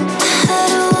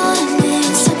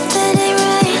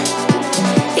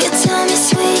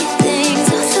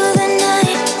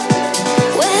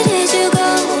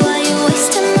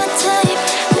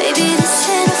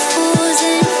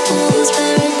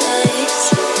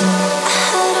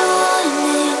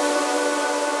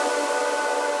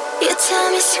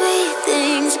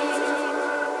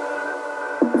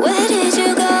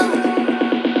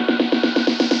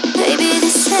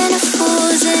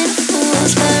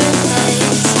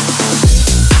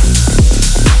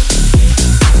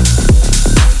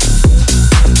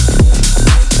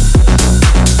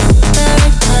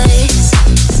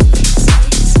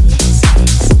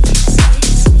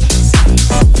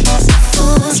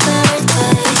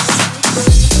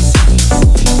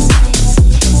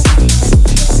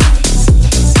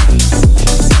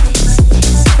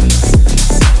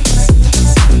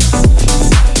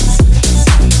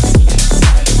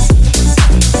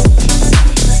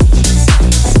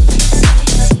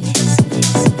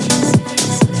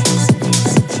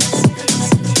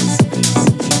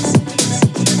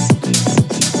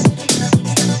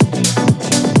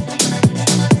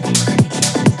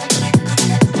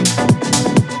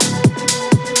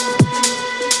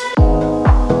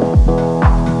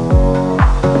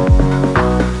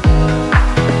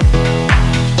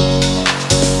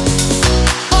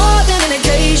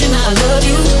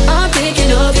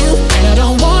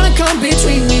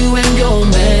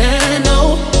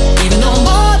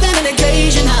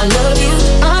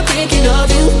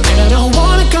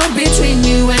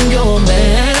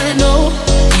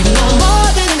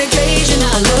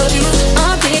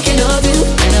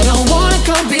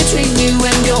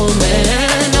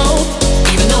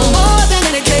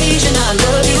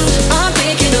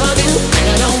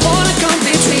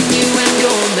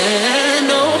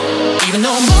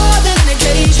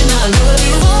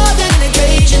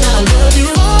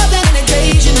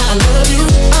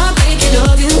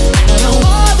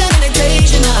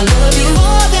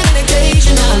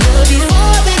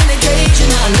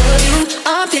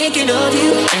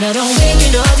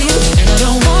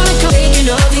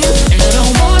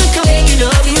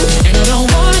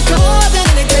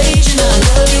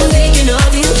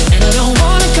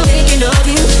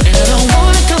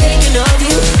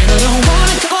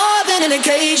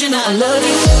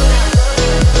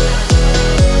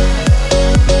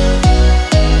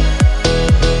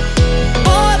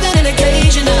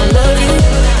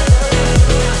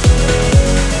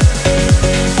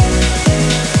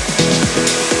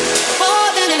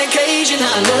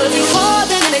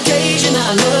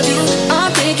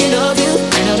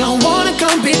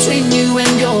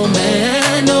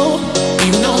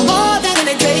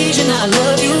 I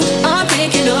love you. I'm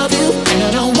thinking of you, and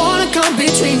I don't wanna come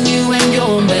between you and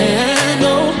your man.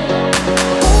 No.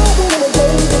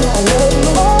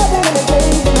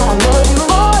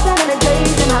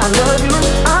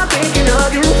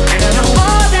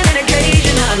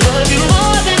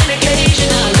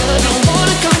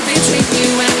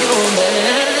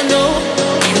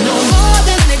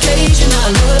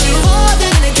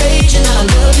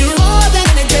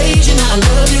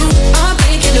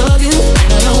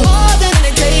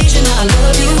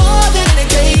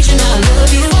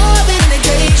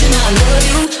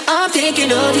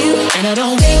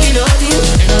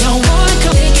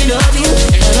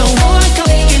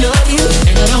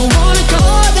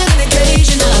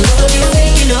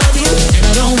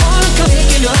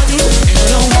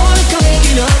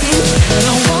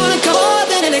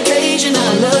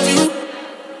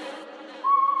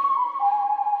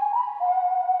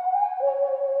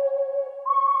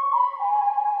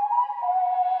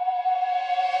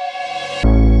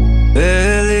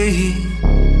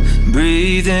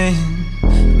 breathing,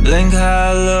 blink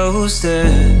hollow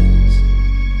stares,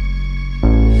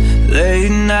 late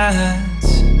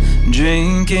nights,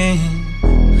 drinking.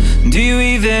 Do you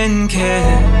even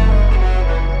care?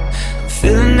 I'm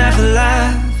feeling half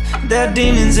alive, there are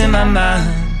demons in my mind.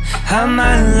 I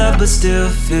might love but still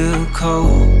feel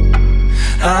cold.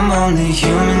 I'm only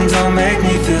human, don't make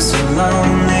me feel so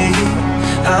lonely.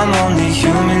 I'm only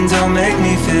human, don't make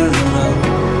me feel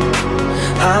alone.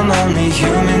 I'm only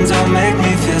human, don't make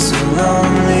me feel so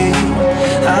lonely.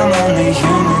 I'm only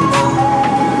human though.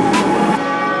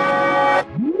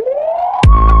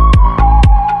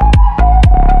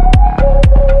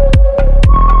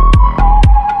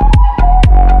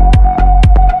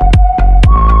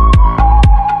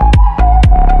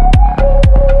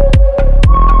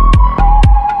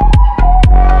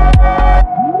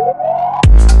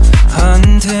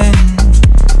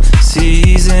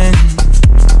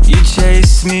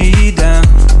 Me down,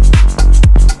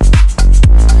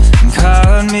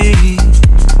 caught me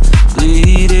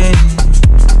bleeding,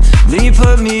 then you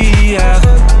put me out.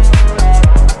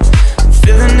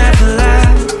 Feeling half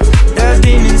alive, there are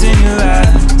demons in your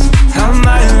eyes. How am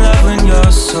I in love when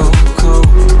you're so cold?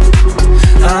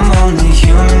 I'm only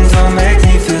human, don't make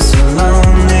me feel so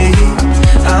lonely.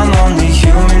 I'm only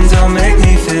human, don't make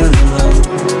me feel alone.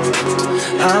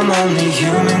 I'm only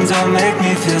human, don't make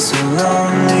me feel so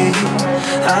lonely.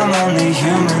 I'm only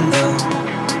human though.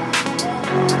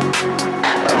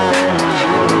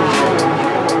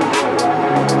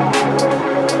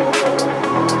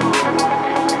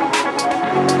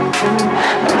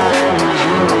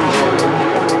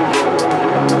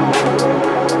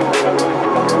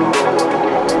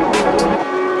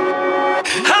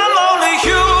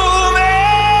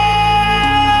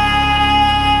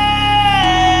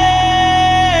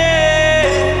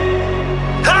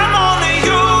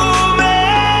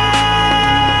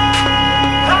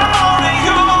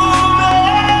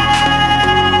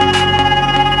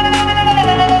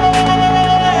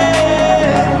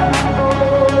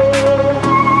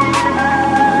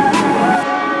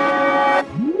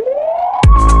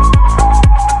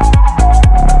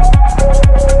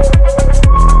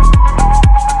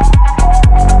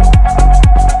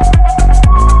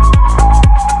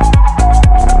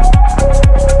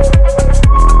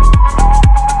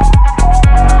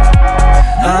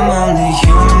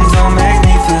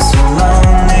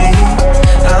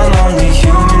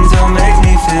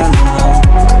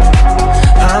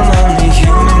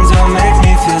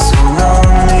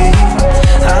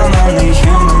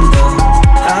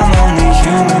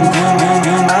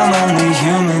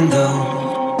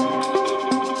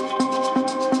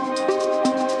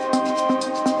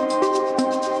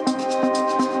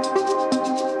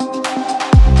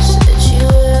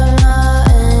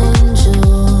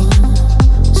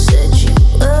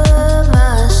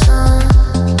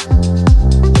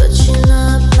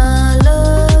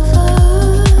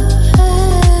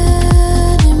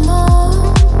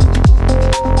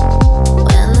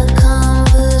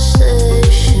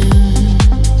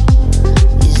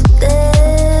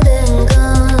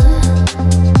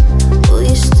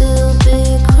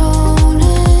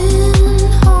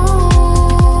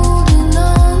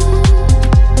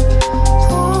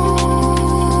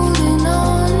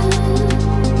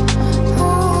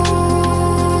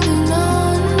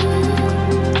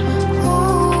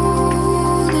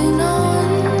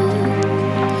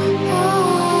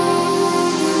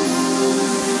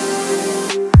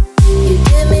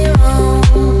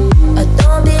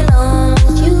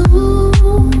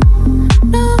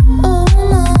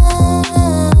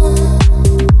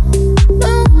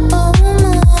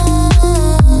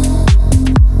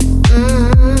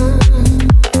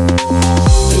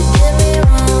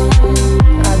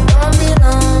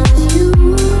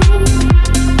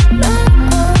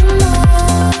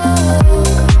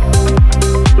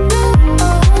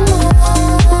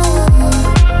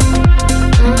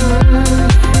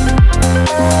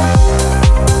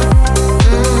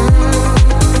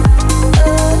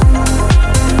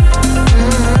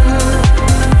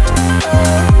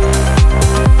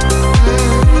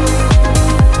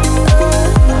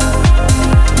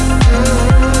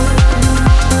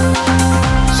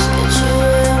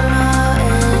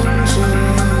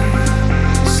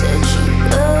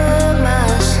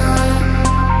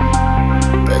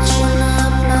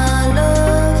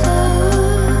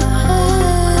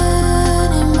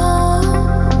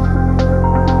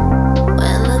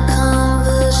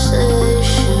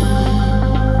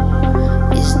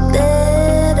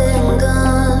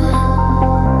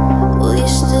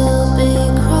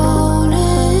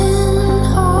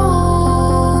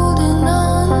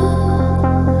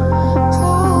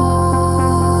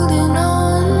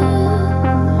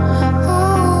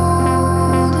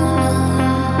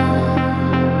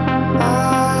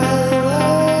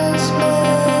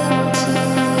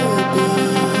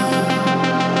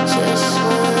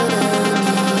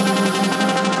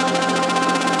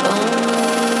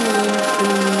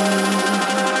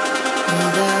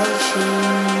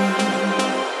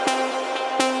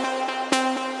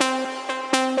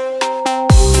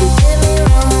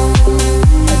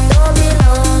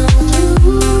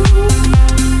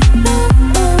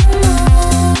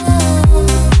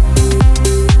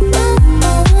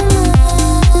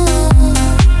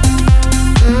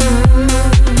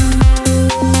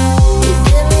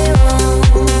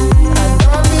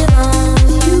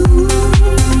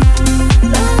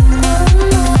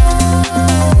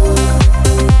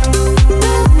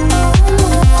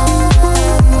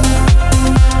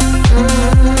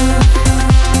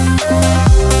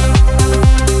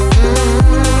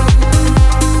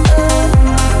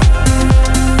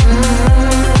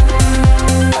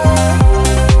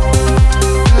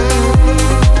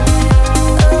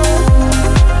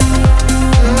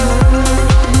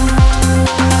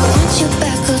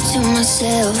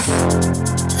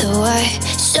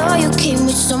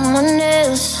 someone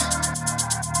else.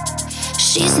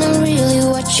 She's not really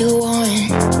what you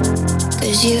want,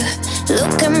 'cause you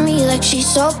look at me like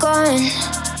she's all gone.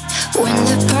 When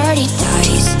the party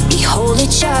dies, we hold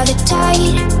each other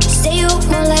tight. Say you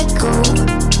won't let go,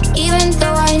 even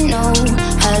though I know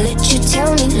I'll let you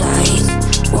tell me lies.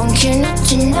 Won't care not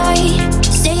tonight.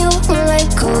 Say you won't let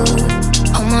go,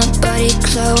 hold my body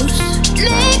close.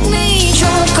 Make me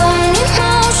drunk on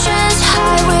emotions,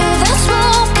 high without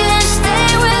smoke, and stay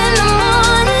when the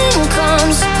morning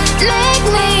comes. Make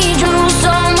me lose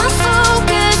all my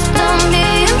focus, done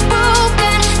being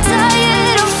broken,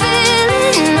 tired of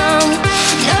feeling numb.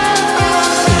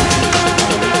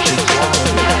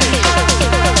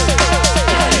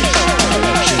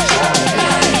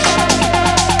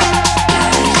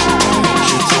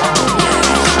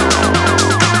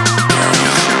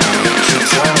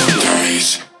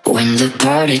 When the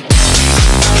party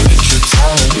I'll let you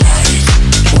tell me lies.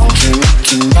 Won't care not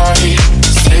tonight.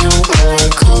 Say you won't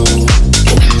let go.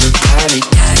 When the party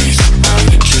dies, I'll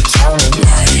let you tell me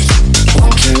lies.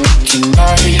 Won't care not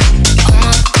tonight. Hold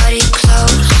my body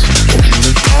close. When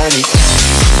the party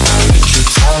dies, I'll let you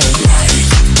tell me lies.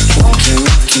 Won't care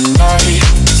not tonight.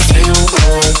 Say you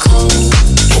won't let go.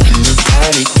 When the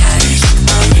party dies,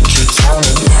 I'll let you tell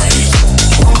me lies.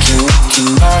 Won't care not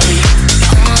tonight.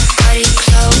 Hold my body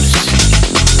close.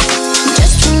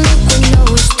 Just when we know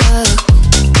we're stuck,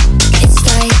 it's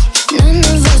like none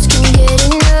of us can get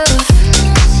enough.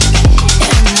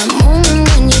 And the moment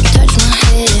when you touch my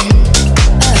head,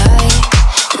 I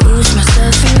lose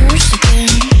myself in yours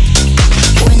again.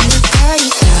 When the party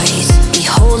dies, we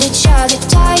hold each other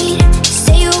tight.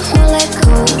 Say you won't let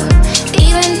go,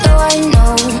 even though I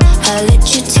know I'll let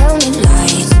you tell me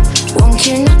lies. Won't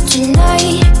care not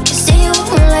tonight. Say you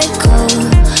won't let go,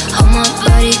 hold my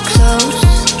body close.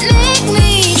 Make me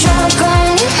drunk on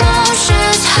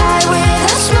emotions, high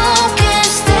without smoke,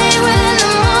 and stay when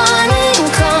the morning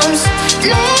comes.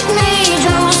 Make me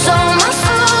lose all my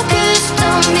focus,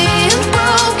 done being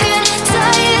broken,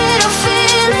 tired of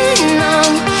feeling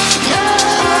numb.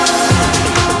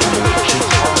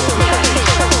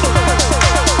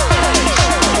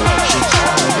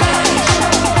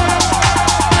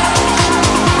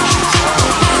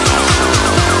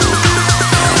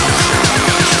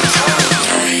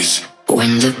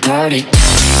 When the party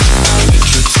I'll let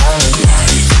you tell me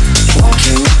lies. Won't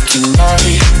care not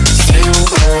tonight. Say you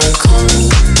won't let go.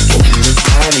 When the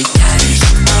party dies,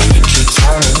 I'll let you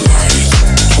tell me lies.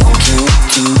 Won't care not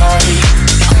tonight.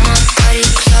 Hold my body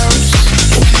close.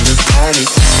 When the party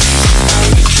dies, I'll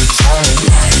let you tell me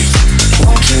lies.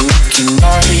 Won't care not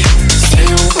tonight. Say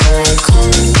you won't let go.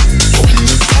 When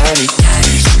the party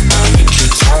dies, I'll let you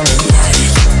tell me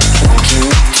lies. Won't care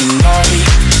not tonight.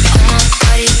 Hold my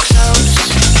body close.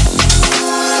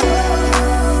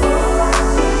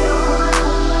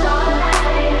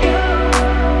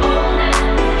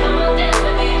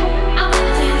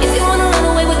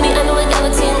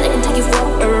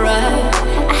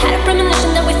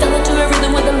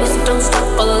 Don't stop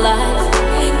for life.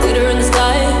 Glitter in the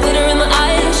sky, glitter in my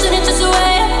eyes. Shouldn't just a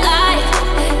way of life.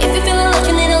 If you're feeling like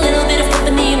you need a little bit of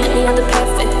company, you met me at the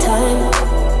perfect time.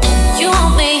 You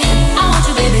want me, I want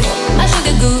you, baby. My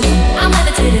sugar goo, I'm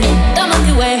levitating. The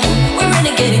Milky Way, we're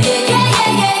renegading. Yeah, yeah,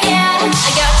 yeah, yeah, yeah.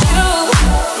 I got you,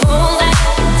 moonlight.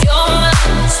 You're my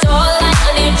starlight.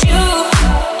 I need you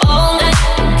all night.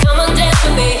 Come on, dance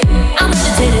with me. I'm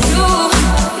levitating. You,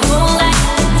 moonlight.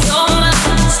 You're my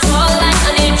starlight.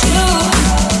 I need you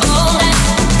all night.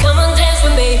 Come on, dance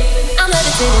with me. I'm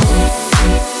levitating.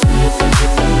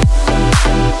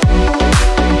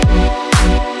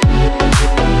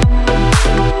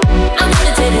 I'm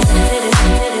levitating.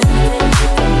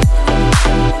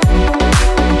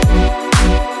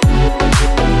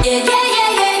 Yeah, yeah, yeah,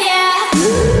 yeah, yeah.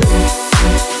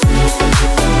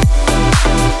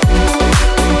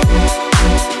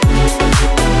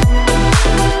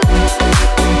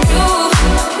 You,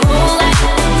 moonlight,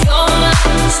 you're my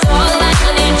starlight.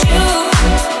 I need you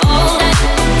all night.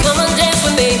 Come on, dance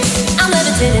with me. I'm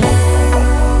levitating.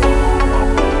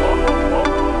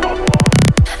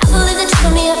 I believe that you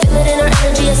feel me. I feel it in our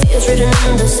energy. I see it's written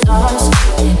in the stars.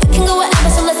 We can go wherever,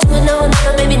 so let's do it now and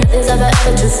then. Maybe nothing's ever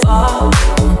too far.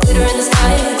 Glitter in the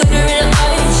sky, glitter in our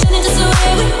eyes. Shining just the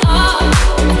way we are.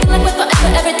 I feel like we're forever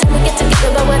every time we get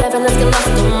together. But whatever, let's get lost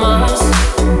on Mars.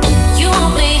 You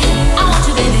want me, I want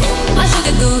you, baby. My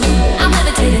sugar goo, I'm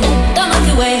levitating. The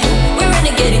Milky Way, we're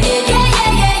renegading. Yeah, yeah,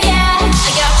 yeah, yeah, yeah.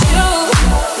 I got you,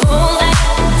 moonlight.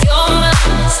 You're my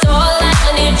starlight.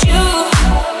 I need you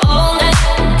all night.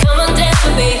 Come on, dance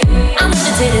with me. I'm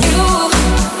levitating. You,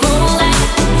 moonlight.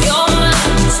 You're my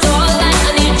starlight.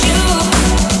 I need you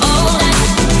all night.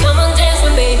 Come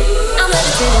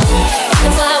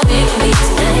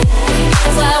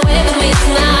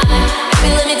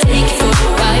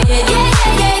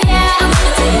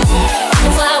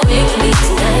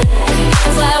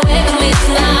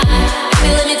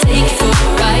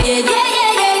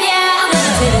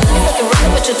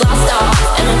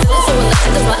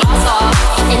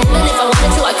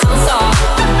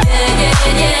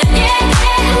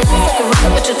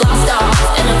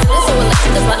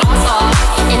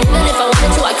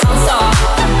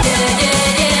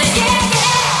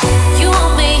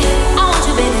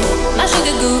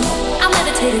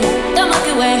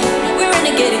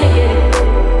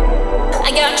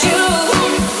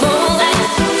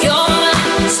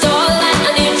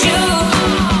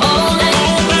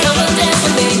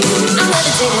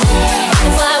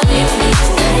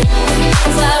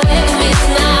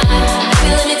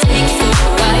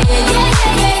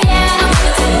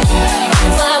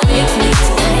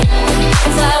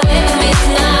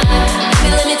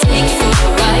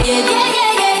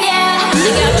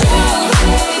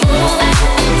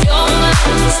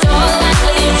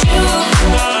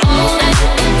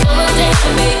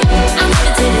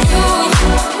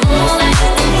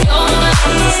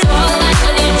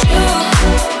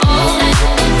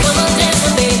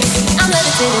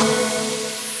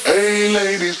Hey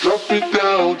ladies, drop it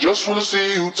down. Just wanna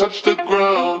see you touch the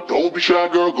ground. Don't be shy,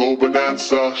 girl, go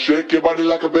bonanza. Shake your body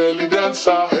like a belly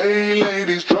dancer. Hey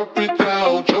ladies, drop it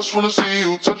down. Just wanna see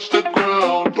you touch the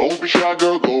ground. Don't be shy,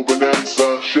 girl, go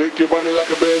bonanza. Shake your body like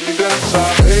a belly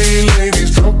dancer. Hey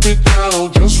ladies, drop it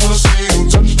down. Just wanna see you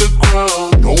touch the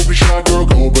ground. Don't be shy, girl,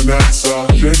 go bonanza.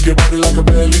 Shake your body like a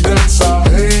belly dancer.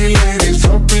 Hey ladies,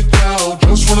 drop it down.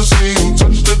 Just wanna see you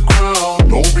touch the ground.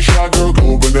 Don't be shy, girl,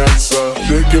 go bonanza.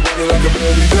 Shake your body like a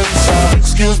belly dancer.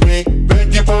 Excuse me,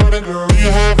 beg your pardon, girl. Do you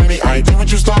have any idea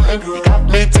what you starting? You got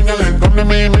me tingling, come to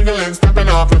me mingling, stepping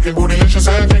off, looking bootylicious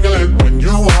and tingling. When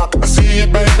you walk, I see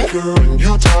it, baby. Girl, when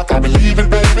you talk, I believe it,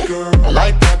 baby. Girl, I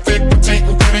like that thick, petite,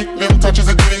 and pretty. Little touches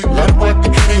of ditty, let it work the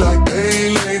kitty. Like, hey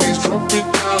ladies, drop it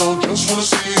down. Just wanna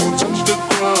see you touch the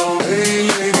ground.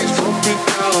 Hey ladies, drop it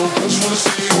down. Just wanna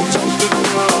see you touch the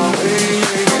ground. Hey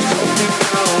ladies, drop it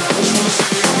down. Just wanna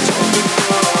see you touch the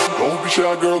ground. Don't be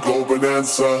shy, girl, go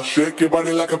bonanza. Shake your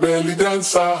body like a belly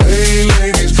dancer. Hey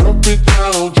ladies, drop it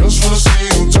down. Just wanna see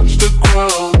you touch the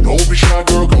ground. Don't be shy,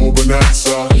 girl, go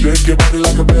bonanza. Shake your body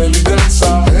like a belly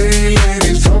dancer. Hey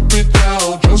ladies, drop it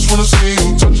down. Just wanna see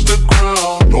you touch the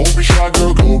ground. Don't be shy,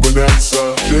 girl, go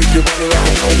bonanza. Shake your body like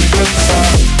a belly dancer.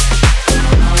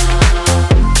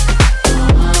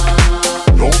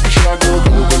 Don't be shy, girl,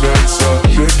 go bonanza.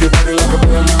 Shake your body like a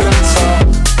belly dancer.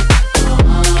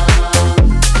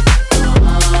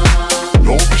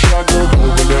 Don't be shy, girl, go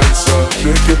bonanza.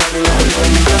 Shake your body like a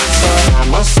belly dancer. I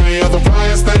must say you're the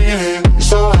brightest thing in here. You're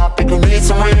so hot, we gon' need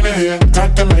some rain in here.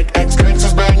 Type to make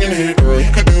ex-gangsters bang in here. Girl,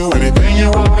 you could do anything you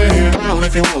want in here. Down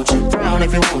if you want to, down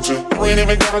if you want to. You ain't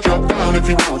even gotta drop down if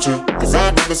you want to. Cause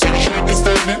I'd rather see you shaking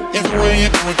standing. Either way you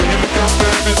do it, can you look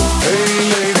outstanding? Hey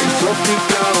ladies, drop it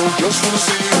down. Just wanna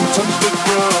see you touch the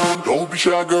ground. Don't be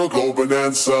shy, girl, go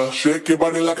bonanza. Shake your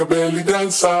body like a belly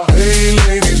dancer. Hey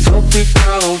ladies, drop it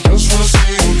down. Just wanna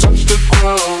see you touch the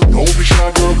ground. Don't be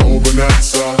shy, girl, go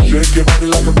bonanza. Shake your body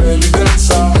like a belly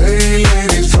dancer. Hey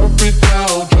ladies, drop it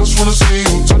down. Just wanna see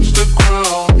you touch the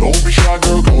ground. Don't be shy,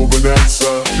 girl, go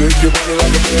bonanza. Shake your body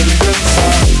like a belly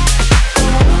dancer.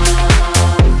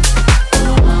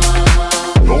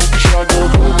 Don't be shy, girl,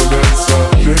 go bonanza.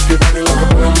 Shake your body like a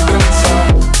belly dancer.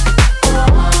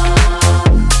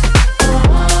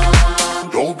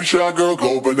 Don't be shy, girl,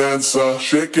 go bonanza.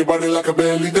 Shake your body like a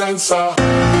belly dancer.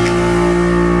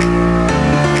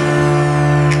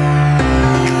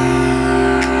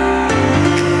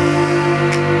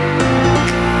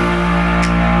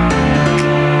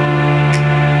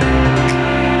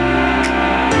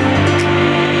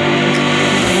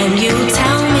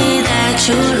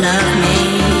 You love me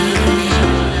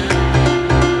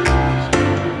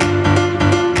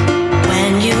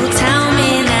when you tell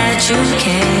me that you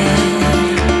care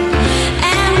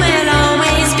and will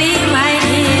always be right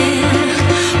here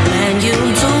when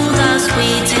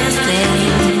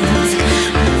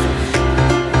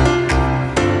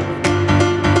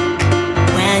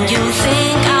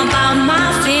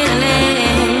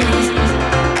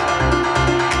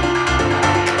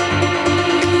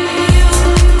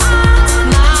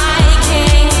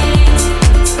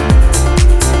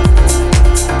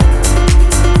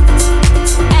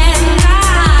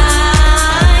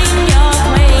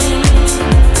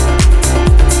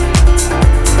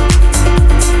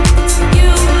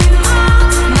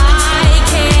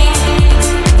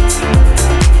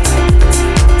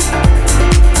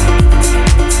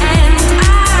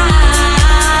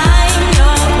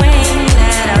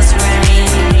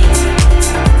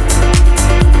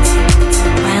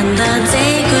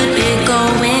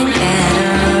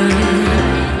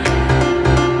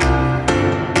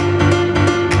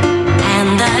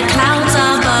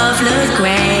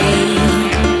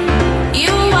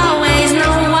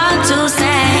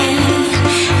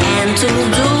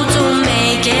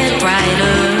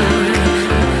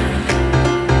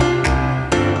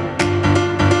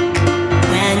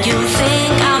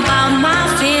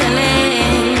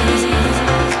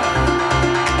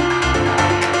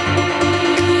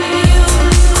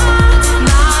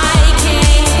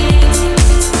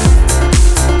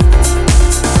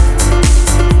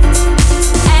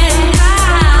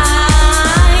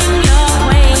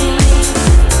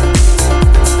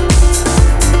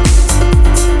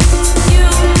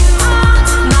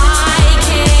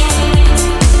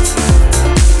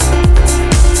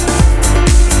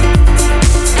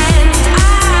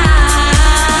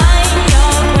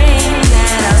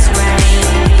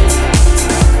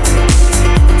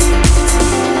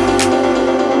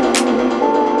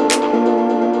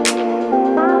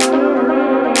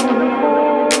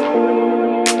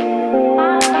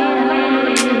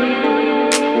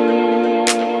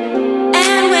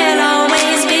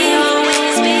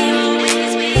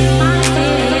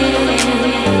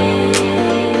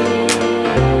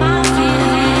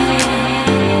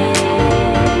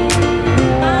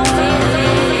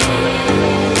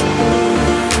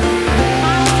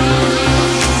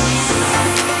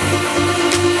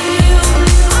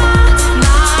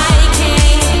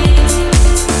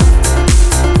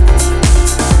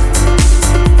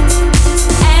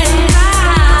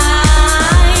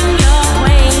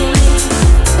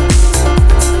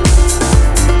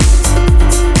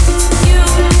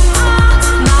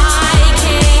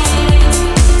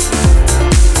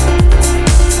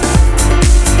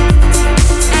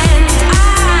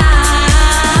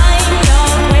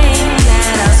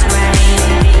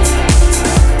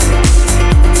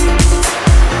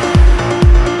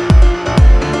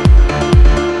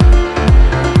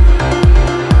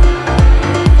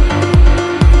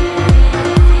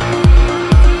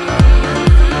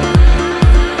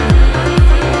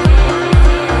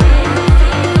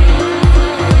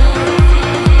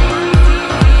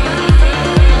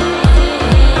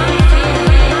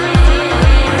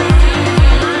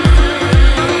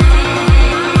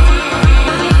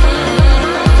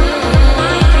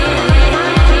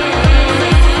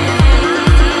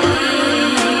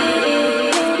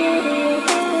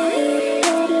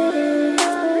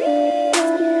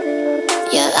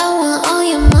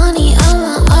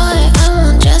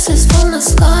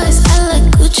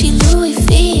Gucci, Louis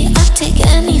V. I take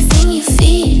anything you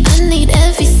feed. I need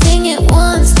everything at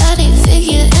once. That ain't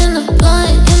figure in a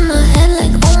blunt. In my head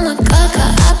like, oh my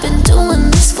god, I've been doing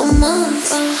this for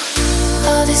months.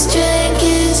 All this drink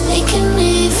is making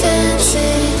me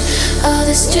fancy. All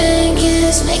this drink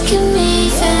is making me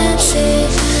fancy.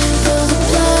 Pull the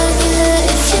plug,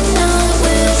 yeah, if you're not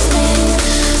with me.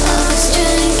 All this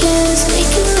drink is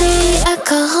making me. I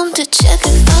call home to check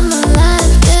if I'm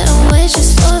alive. Get away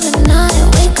just for the night.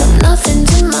 Wake up, nothing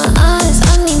in my eyes.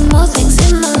 I need more things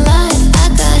in my life. I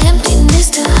got emptiness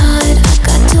to hide. I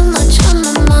got too much on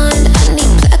my mind. I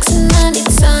need plaques and I need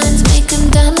signs. Making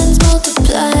diamonds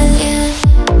multiply, yeah.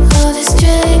 All this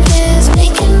drink is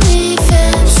making me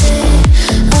fancy.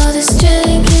 All this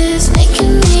drink is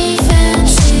making me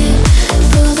fancy.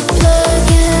 Pull the plug,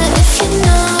 yeah, if you're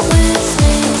not with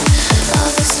me.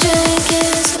 All this drink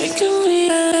is making me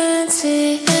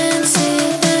fancy, fancy,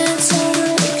 fancy.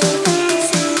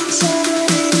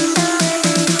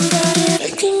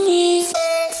 Making me fancy.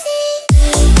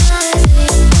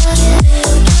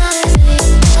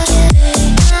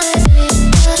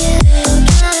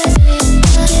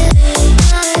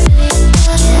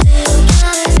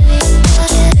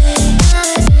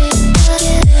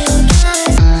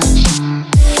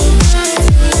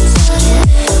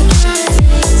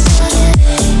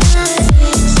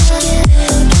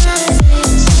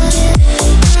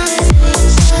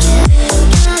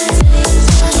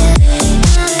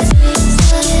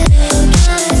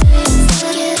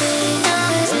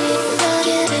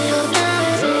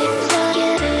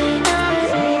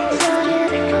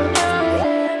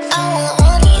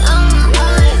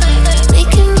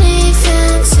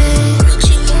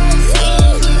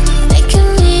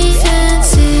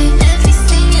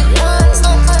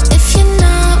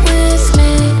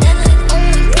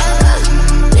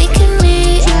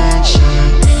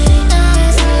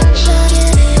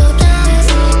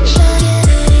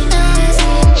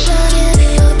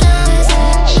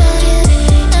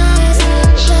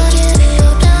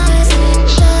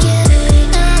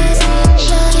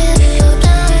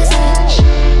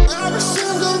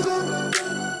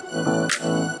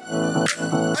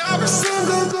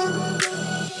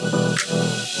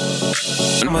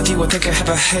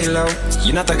 Halo.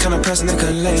 You're not that kind of person that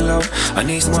can lay low. I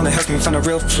need someone to help me find a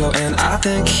real flow, and I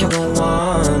think you're the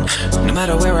one. No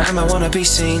matter where I am, I wanna be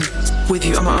seen. With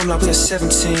you on my arm like we are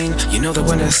 17. You know that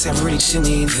when I say I really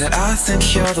need that, I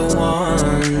think you're the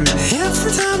one.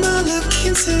 Every time I look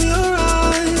into your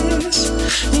eyes,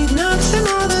 need nothing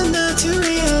more than that to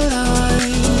realize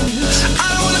I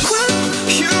don't wanna quit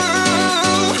you.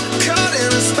 Caught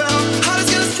in a spell, heart is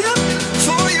gonna skip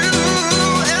for you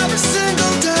every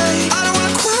single day. I don't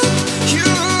wanna quit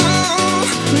you.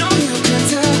 No, you can't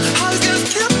tell. Heart is gonna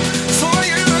skip for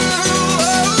you.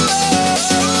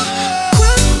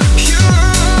 Quit you.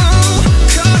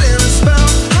 Caught in a spell,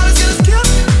 heart is gonna skip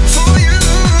for you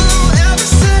every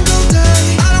single day.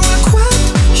 I don't wanna quit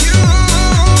you.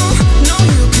 No,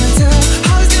 you can't tell.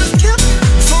 Heart is gonna skip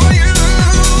for you.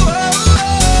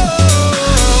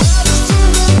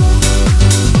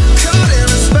 Caught in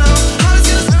a spell, heart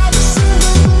is gonna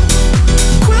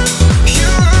quit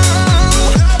you.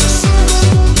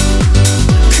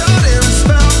 Caught in a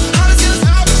spell, heart is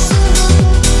gonna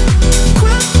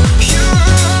quit you.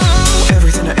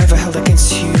 Everything I ever held against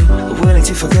you, willing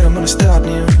to forget, I'm gonna start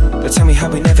new. But tell me how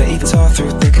we never even saw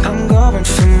through thick. I'm going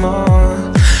for more.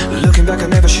 Looking back, I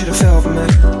never should have felt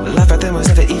mad. Life back then was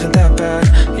never even that bad.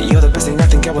 You're the best thing I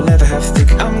think I will ever have.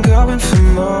 Think I'm going for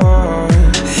more.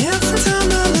 Every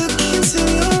time I look into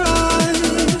your eyes,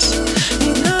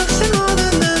 need nothing more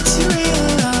than that to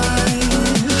realize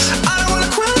I don't wanna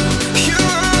quit you.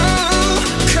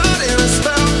 Caught in a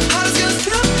spell, heart is gonna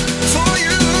skip for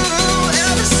you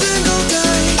every single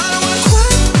day. I don't wanna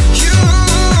quit you.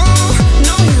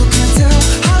 No, you can't tell.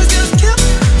 Heart is gonna skip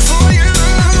for you.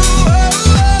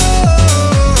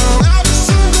 Every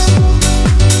single.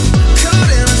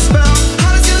 Caught in a spell,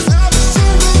 heart is gonna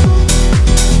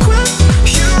quit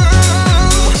you.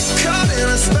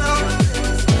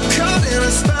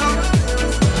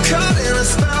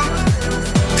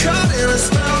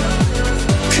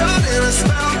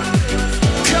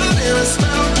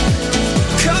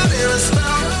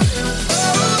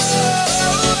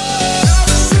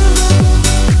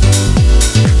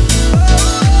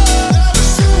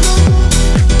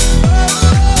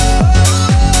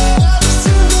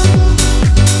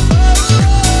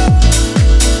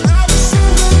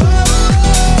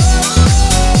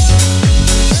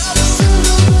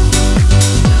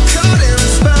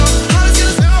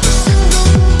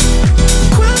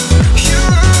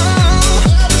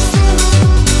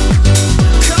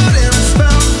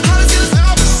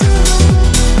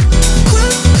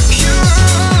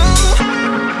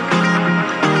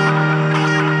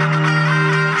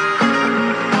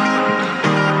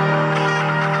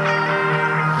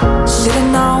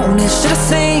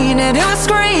 and you were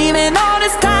screaming all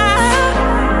this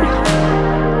time.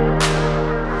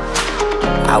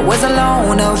 I was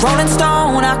alone, a rolling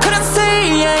stone, I couldn't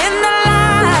see you in the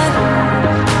light.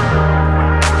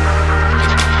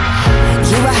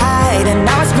 You were hiding,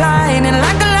 I was blinding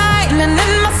like the lightning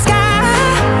in my sky.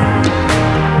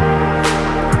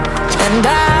 And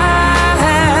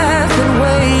I've been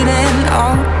waiting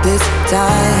all this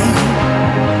time.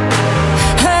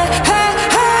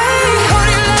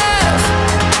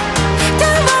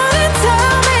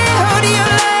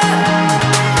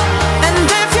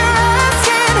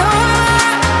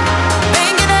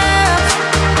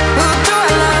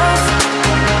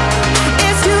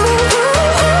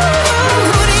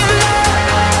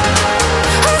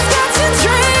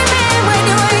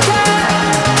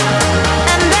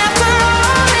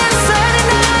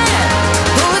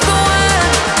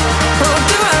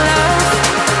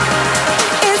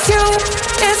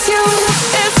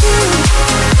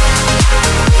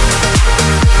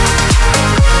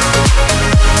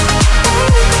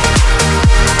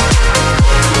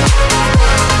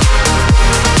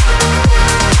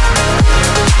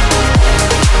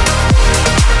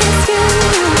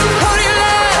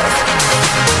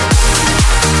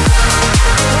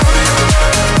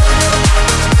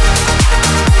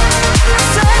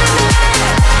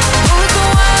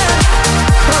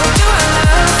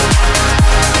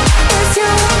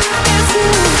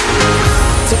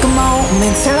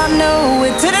 Till I knew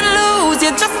it didn't lose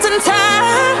you just in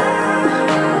time.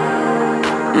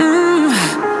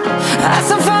 I had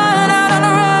some fun out on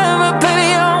the run, but baby,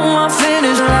 you're on my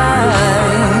finish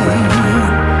line.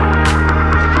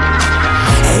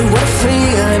 Hey, what a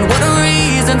feeling, what a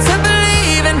reason to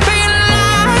believe in being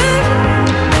alive.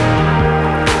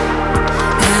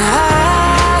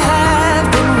 I've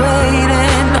been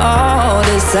waiting all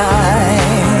this time.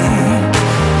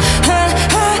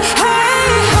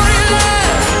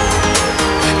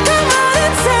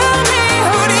 Tell me,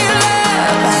 who do you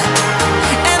love?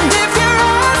 And if you're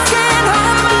asking, who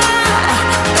am I?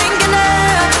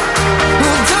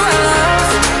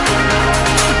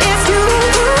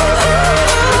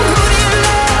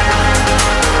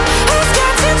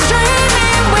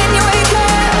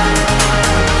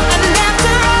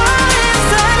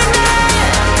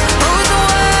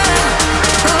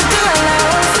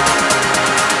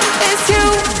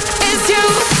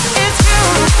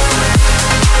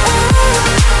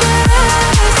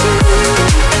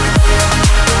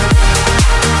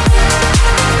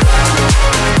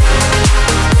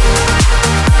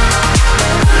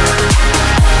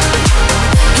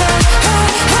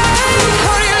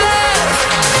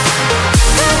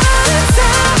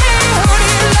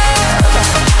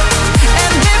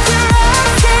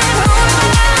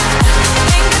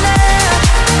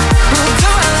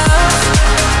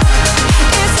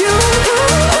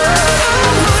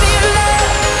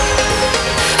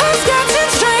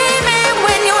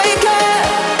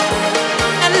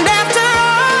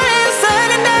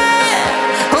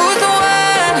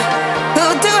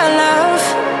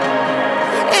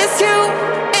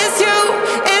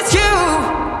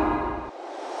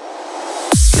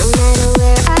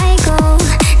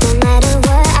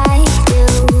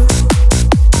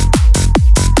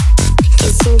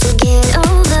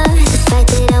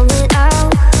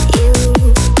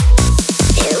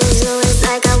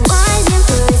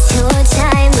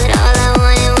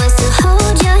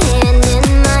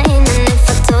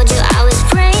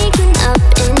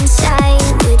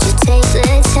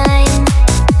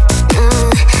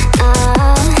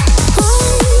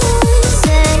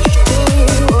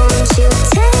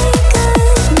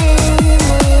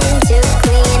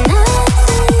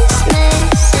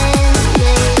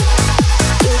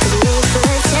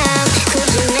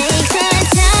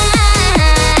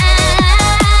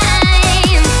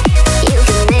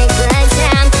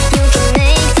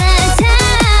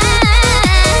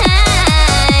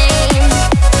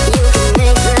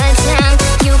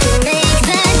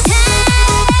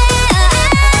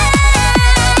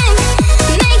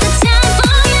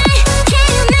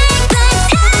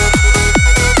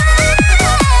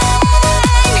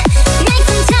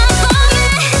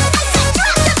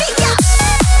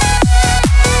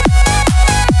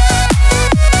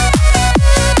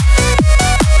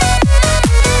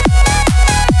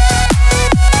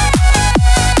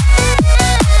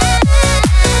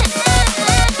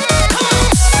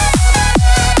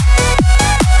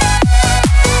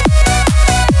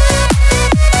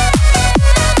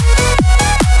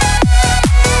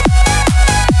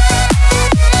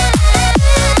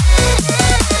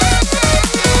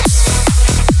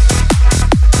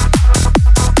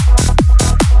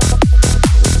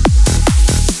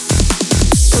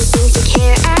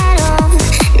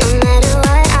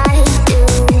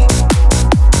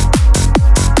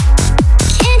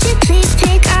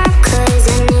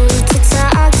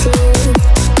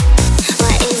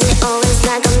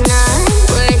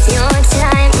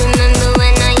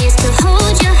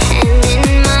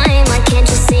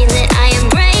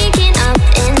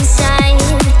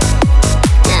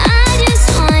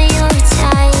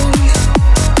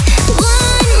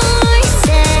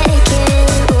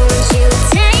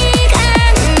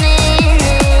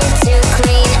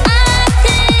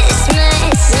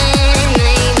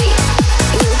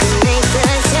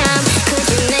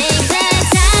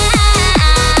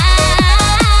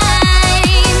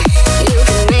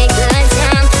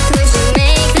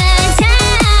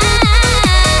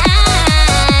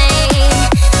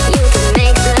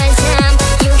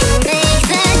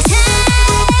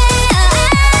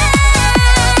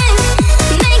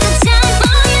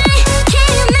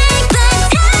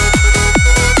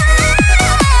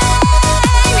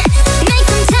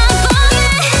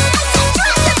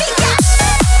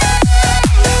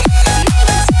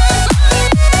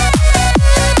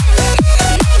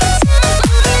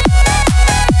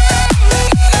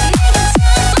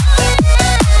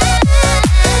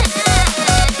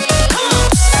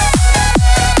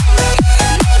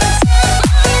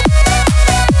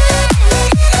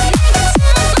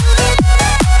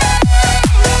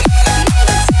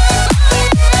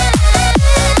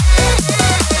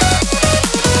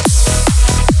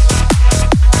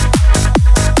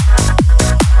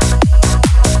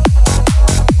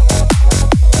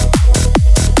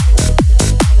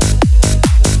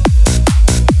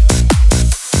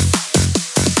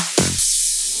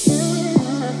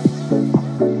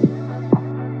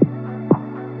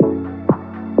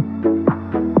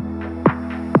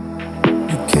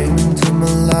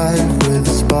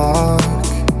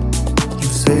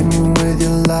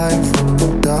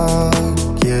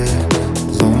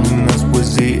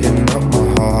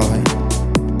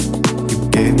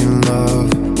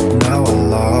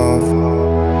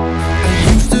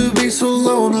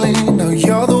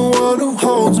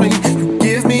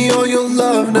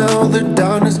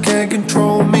 darkness can't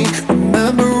control me.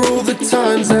 Remember all the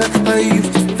times that I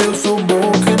used to feel so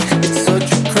broken. It's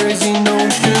such a crazy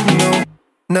notion, no.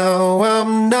 Now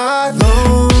I'm not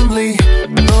lonely,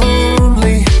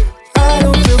 lonely. I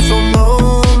don't feel so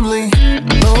lonely,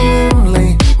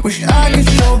 lonely. Wish I could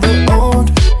show the old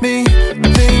me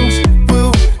things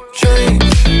will change.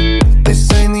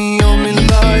 This ain't the only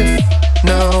life.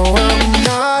 Now I'm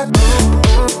not.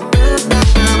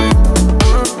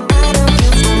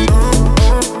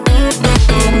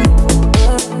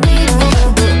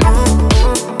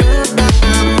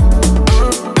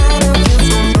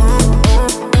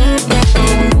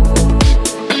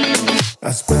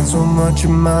 I spend so much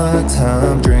of my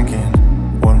time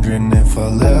drinking, wondering if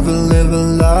I'll ever live a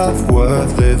life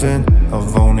worth living.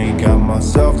 I've only got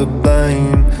myself to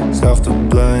blame, self to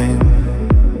blame.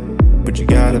 But you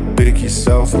gotta pick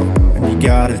yourself up and you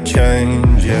gotta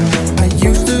change, yeah. I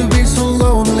used to be so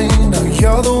lonely, now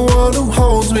you're the one who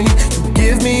holds me. You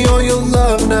give me all your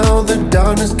love, now the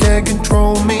darkness can't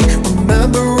control me.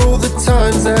 Remember all the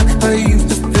times that I used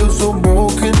to feel so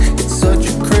broken. It's such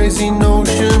a crazy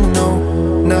notion, no.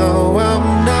 Now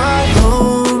I'm not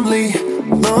lonely,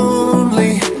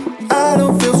 lonely. I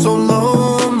don't feel so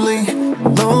lonely,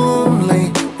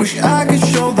 lonely. Wish I could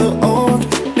show the old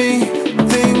me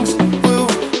things will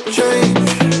change.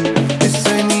 This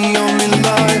ain't the only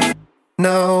life.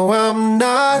 Now I'm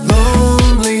not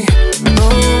lonely,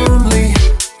 lonely.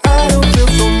 I don't feel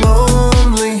so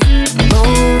lonely,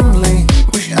 lonely.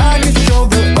 Wish I could show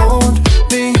the old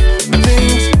me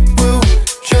things will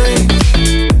change.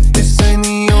 This ain't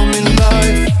the only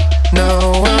life.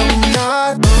 Now I'm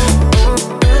not.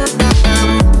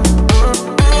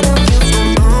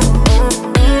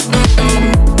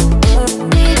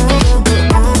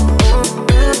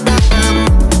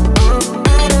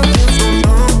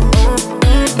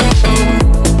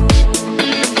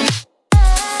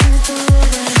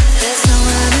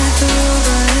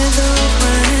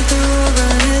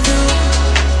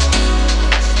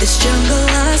 This jungle,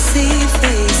 I see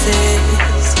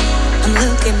faces. I'm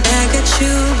looking back at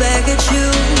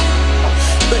you,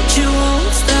 but you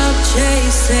won't stop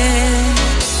chasing.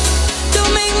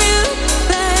 Don't make me look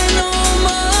back no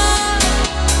more,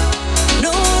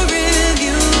 nor if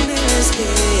you miss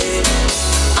it.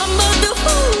 I'm about to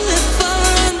fool if I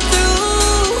run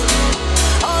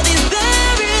through all these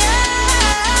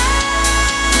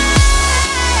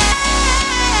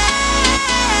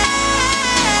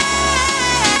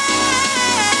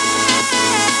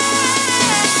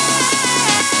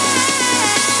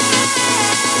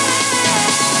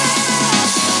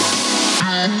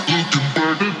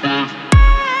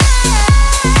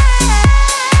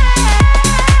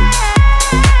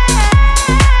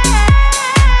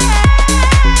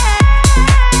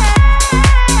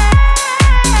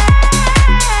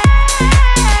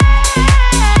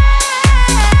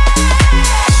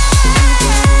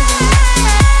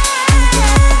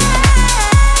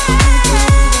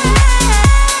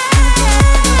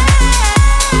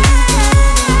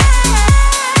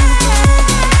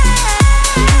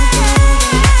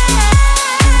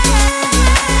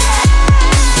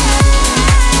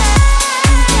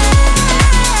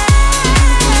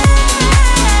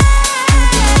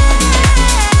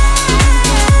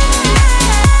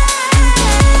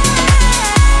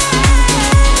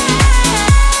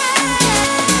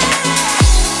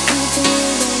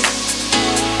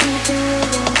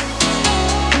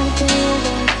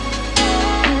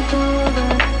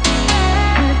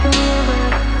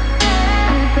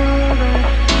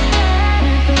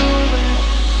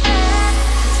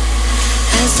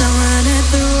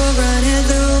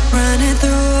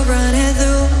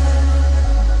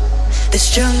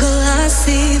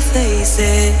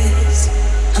faces.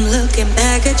 I'm looking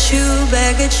back at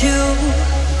you,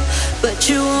 but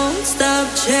you won't stop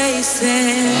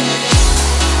chasing.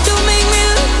 Don't make me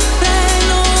look back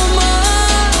no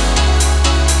more,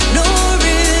 nor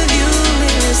if you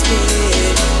miss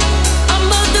it. I'm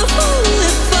about to fool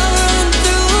if I run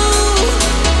through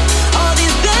all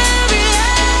these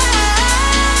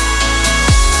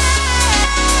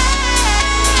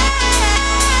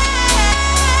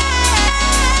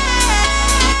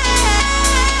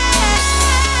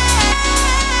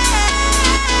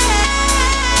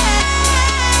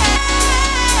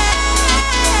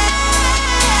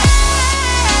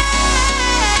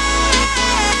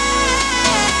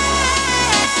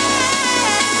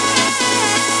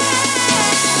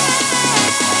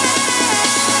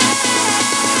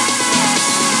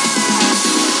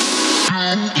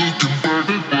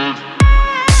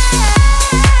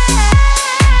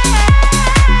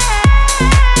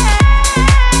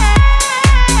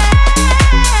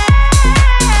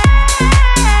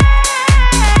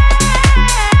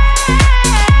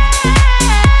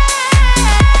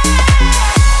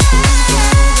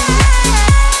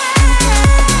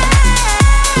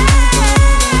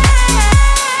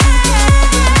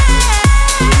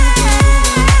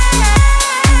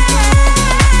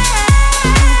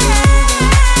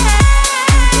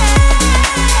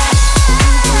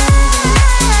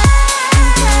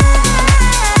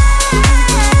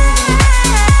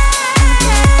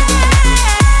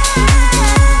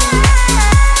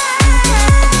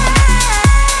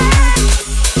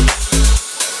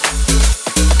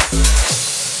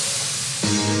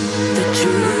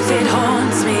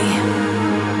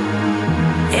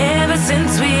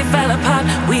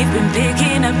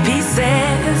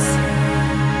success,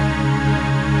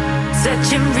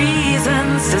 searching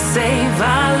reasons to save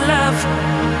our love.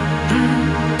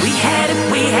 We had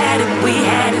it, we had it, we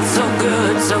had it so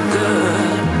good, so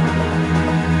good.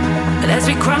 But as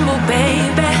we crumble,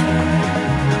 baby,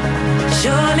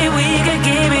 surely we could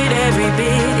give it every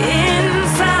bit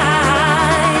inside.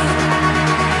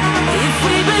 If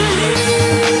we believe,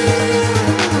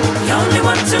 you only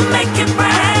want to make it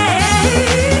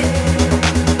right,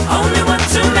 only want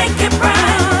to make it right.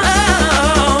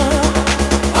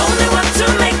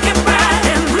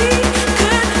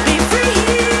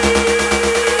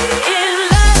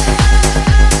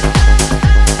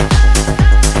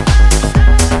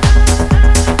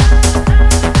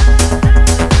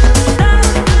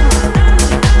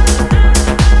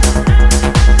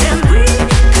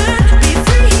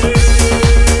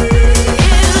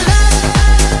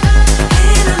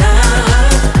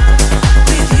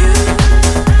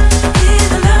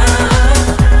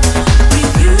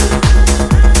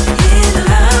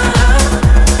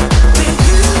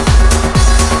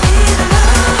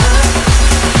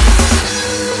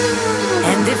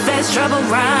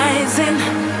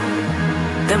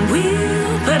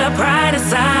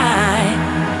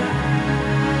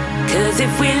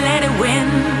 If we let it win,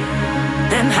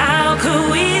 then how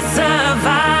could we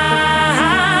survive?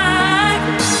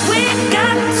 We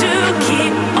got to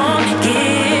keep on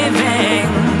giving.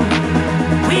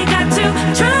 We got to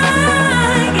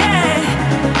try, yeah.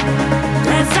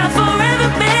 Let's start forever,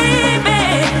 baby.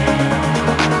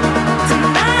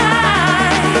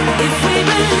 Tonight, if we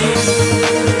believe,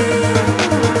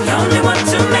 you only want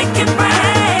to make it right.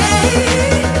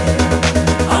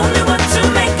 Only want to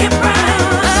make it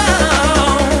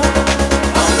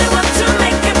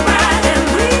right, and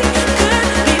we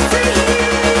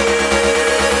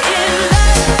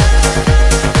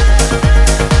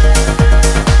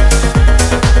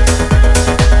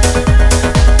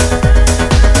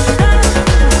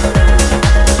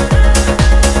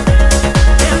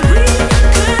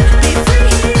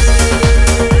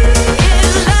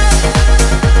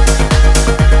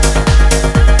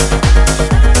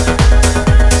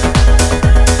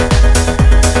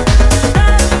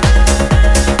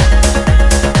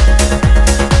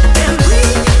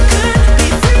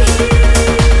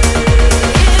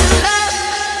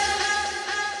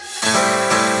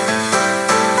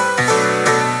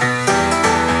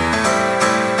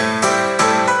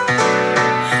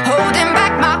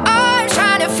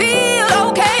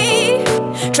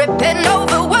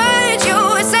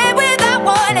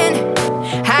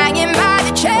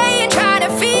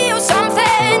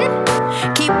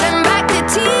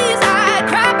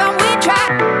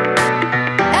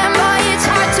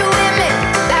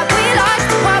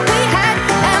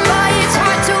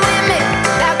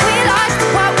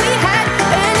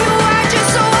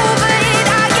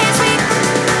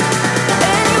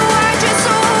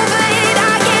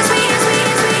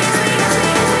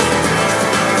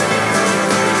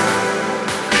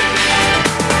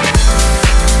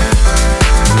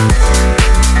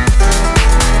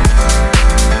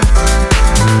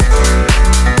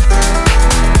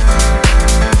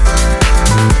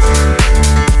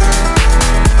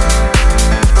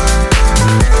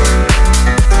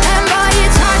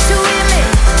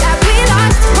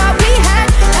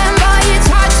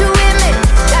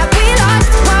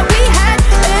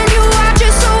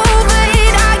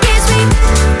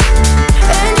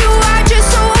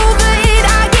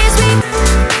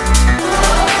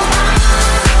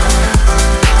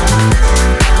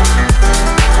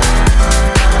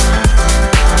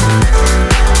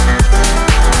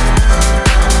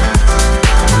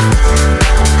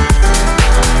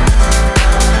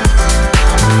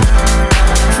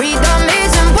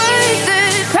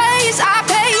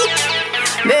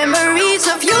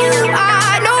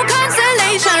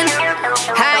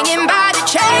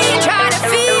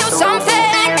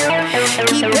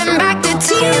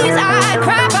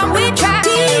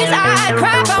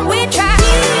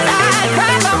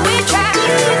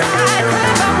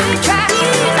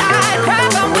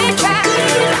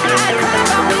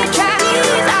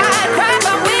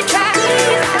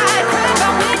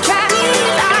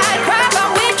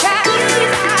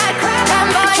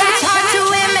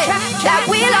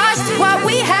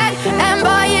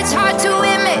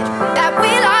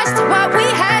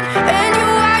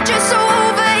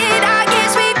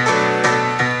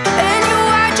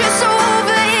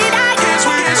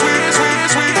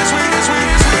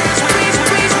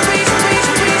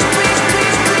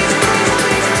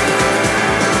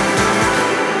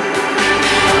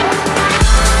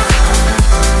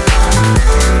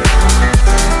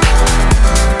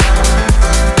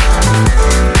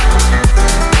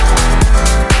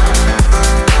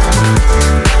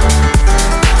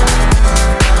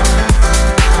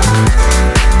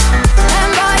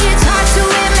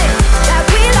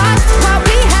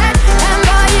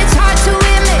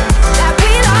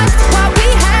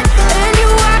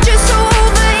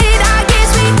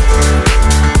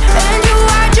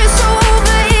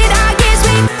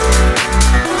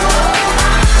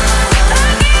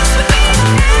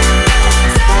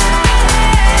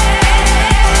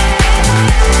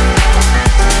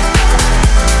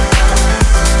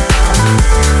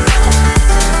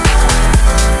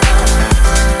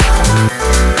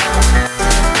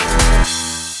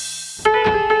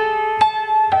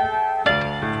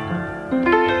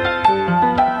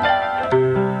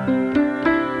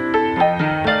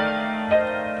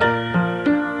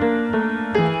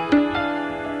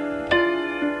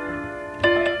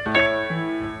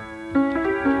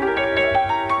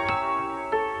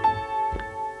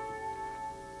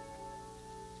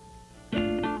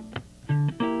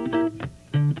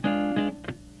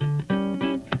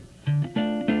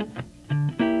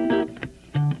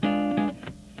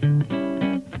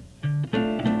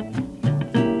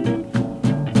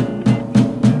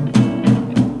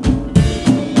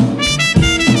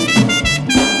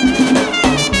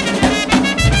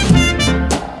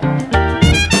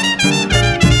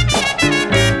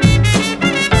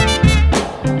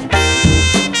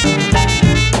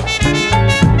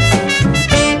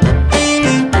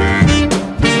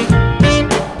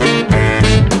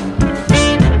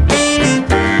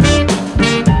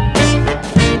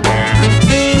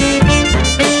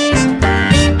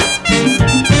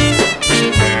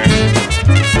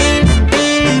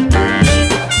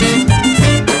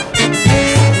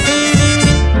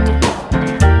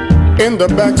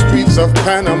the back streets of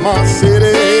Panama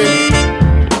City,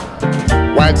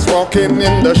 whites walking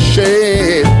in the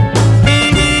shade.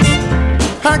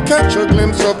 I catch a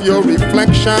glimpse of your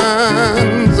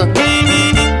reflections,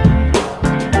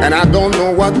 and I don't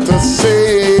know what to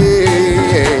say.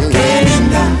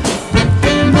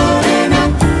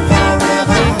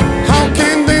 How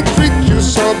can they treat you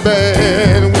so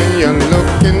bad when you're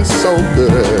looking so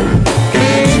good?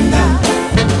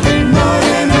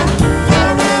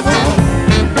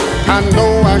 I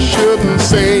know I shouldn't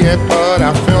say it, but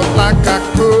I felt like I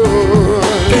could.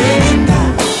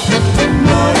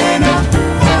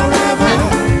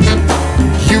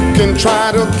 You can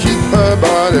try to keep her,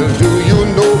 but it'll do you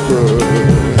no good.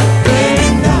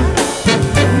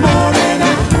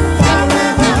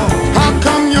 How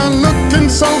come you're looking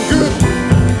so good,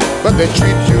 but they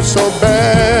treat you so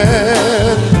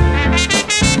bad?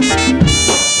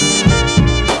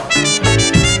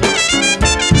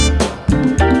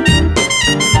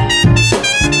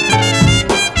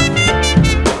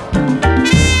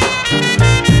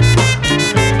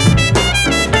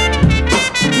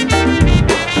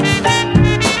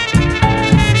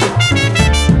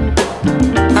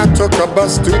 Took a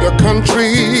bus to the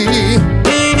country,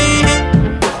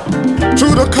 to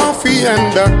the coffee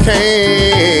and the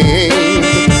cane.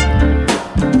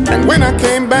 And when I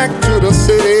came back to the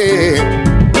city,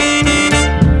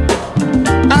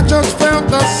 I just felt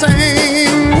the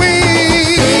same way.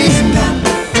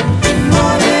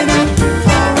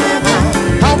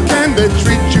 How can they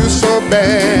treat you so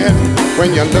bad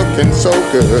when you're looking so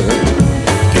good?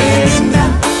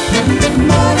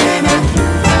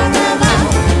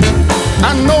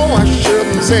 I know I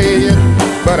shouldn't say it,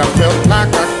 but I felt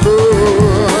like I could.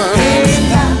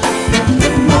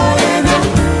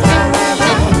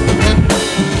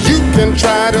 You can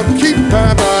try to keep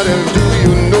her, but it'll do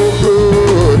you no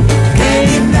good.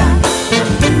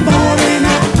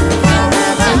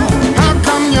 How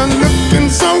come you're looking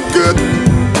so good,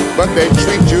 but they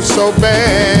treat you so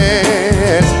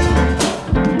bad?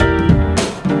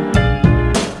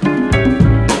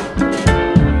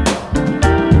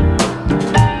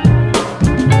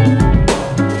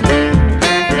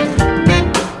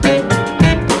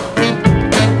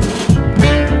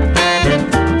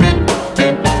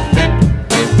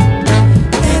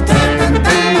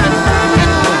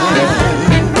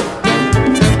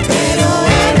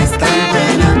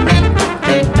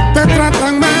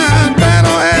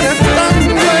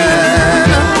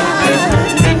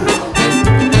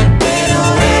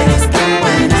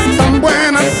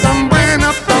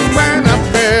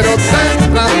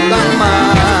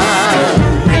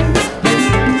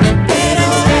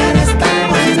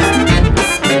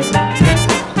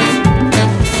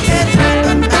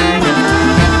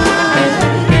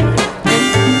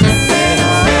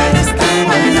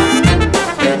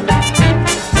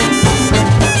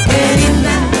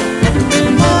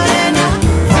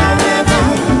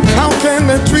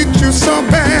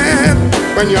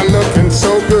 When you're looking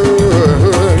so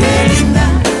good,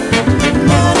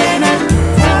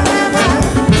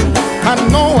 I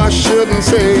know I shouldn't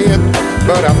say it,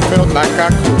 but I felt like I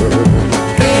could.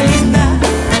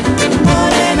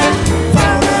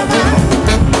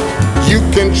 You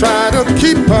can try to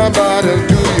keep her, but it'll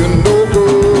do you no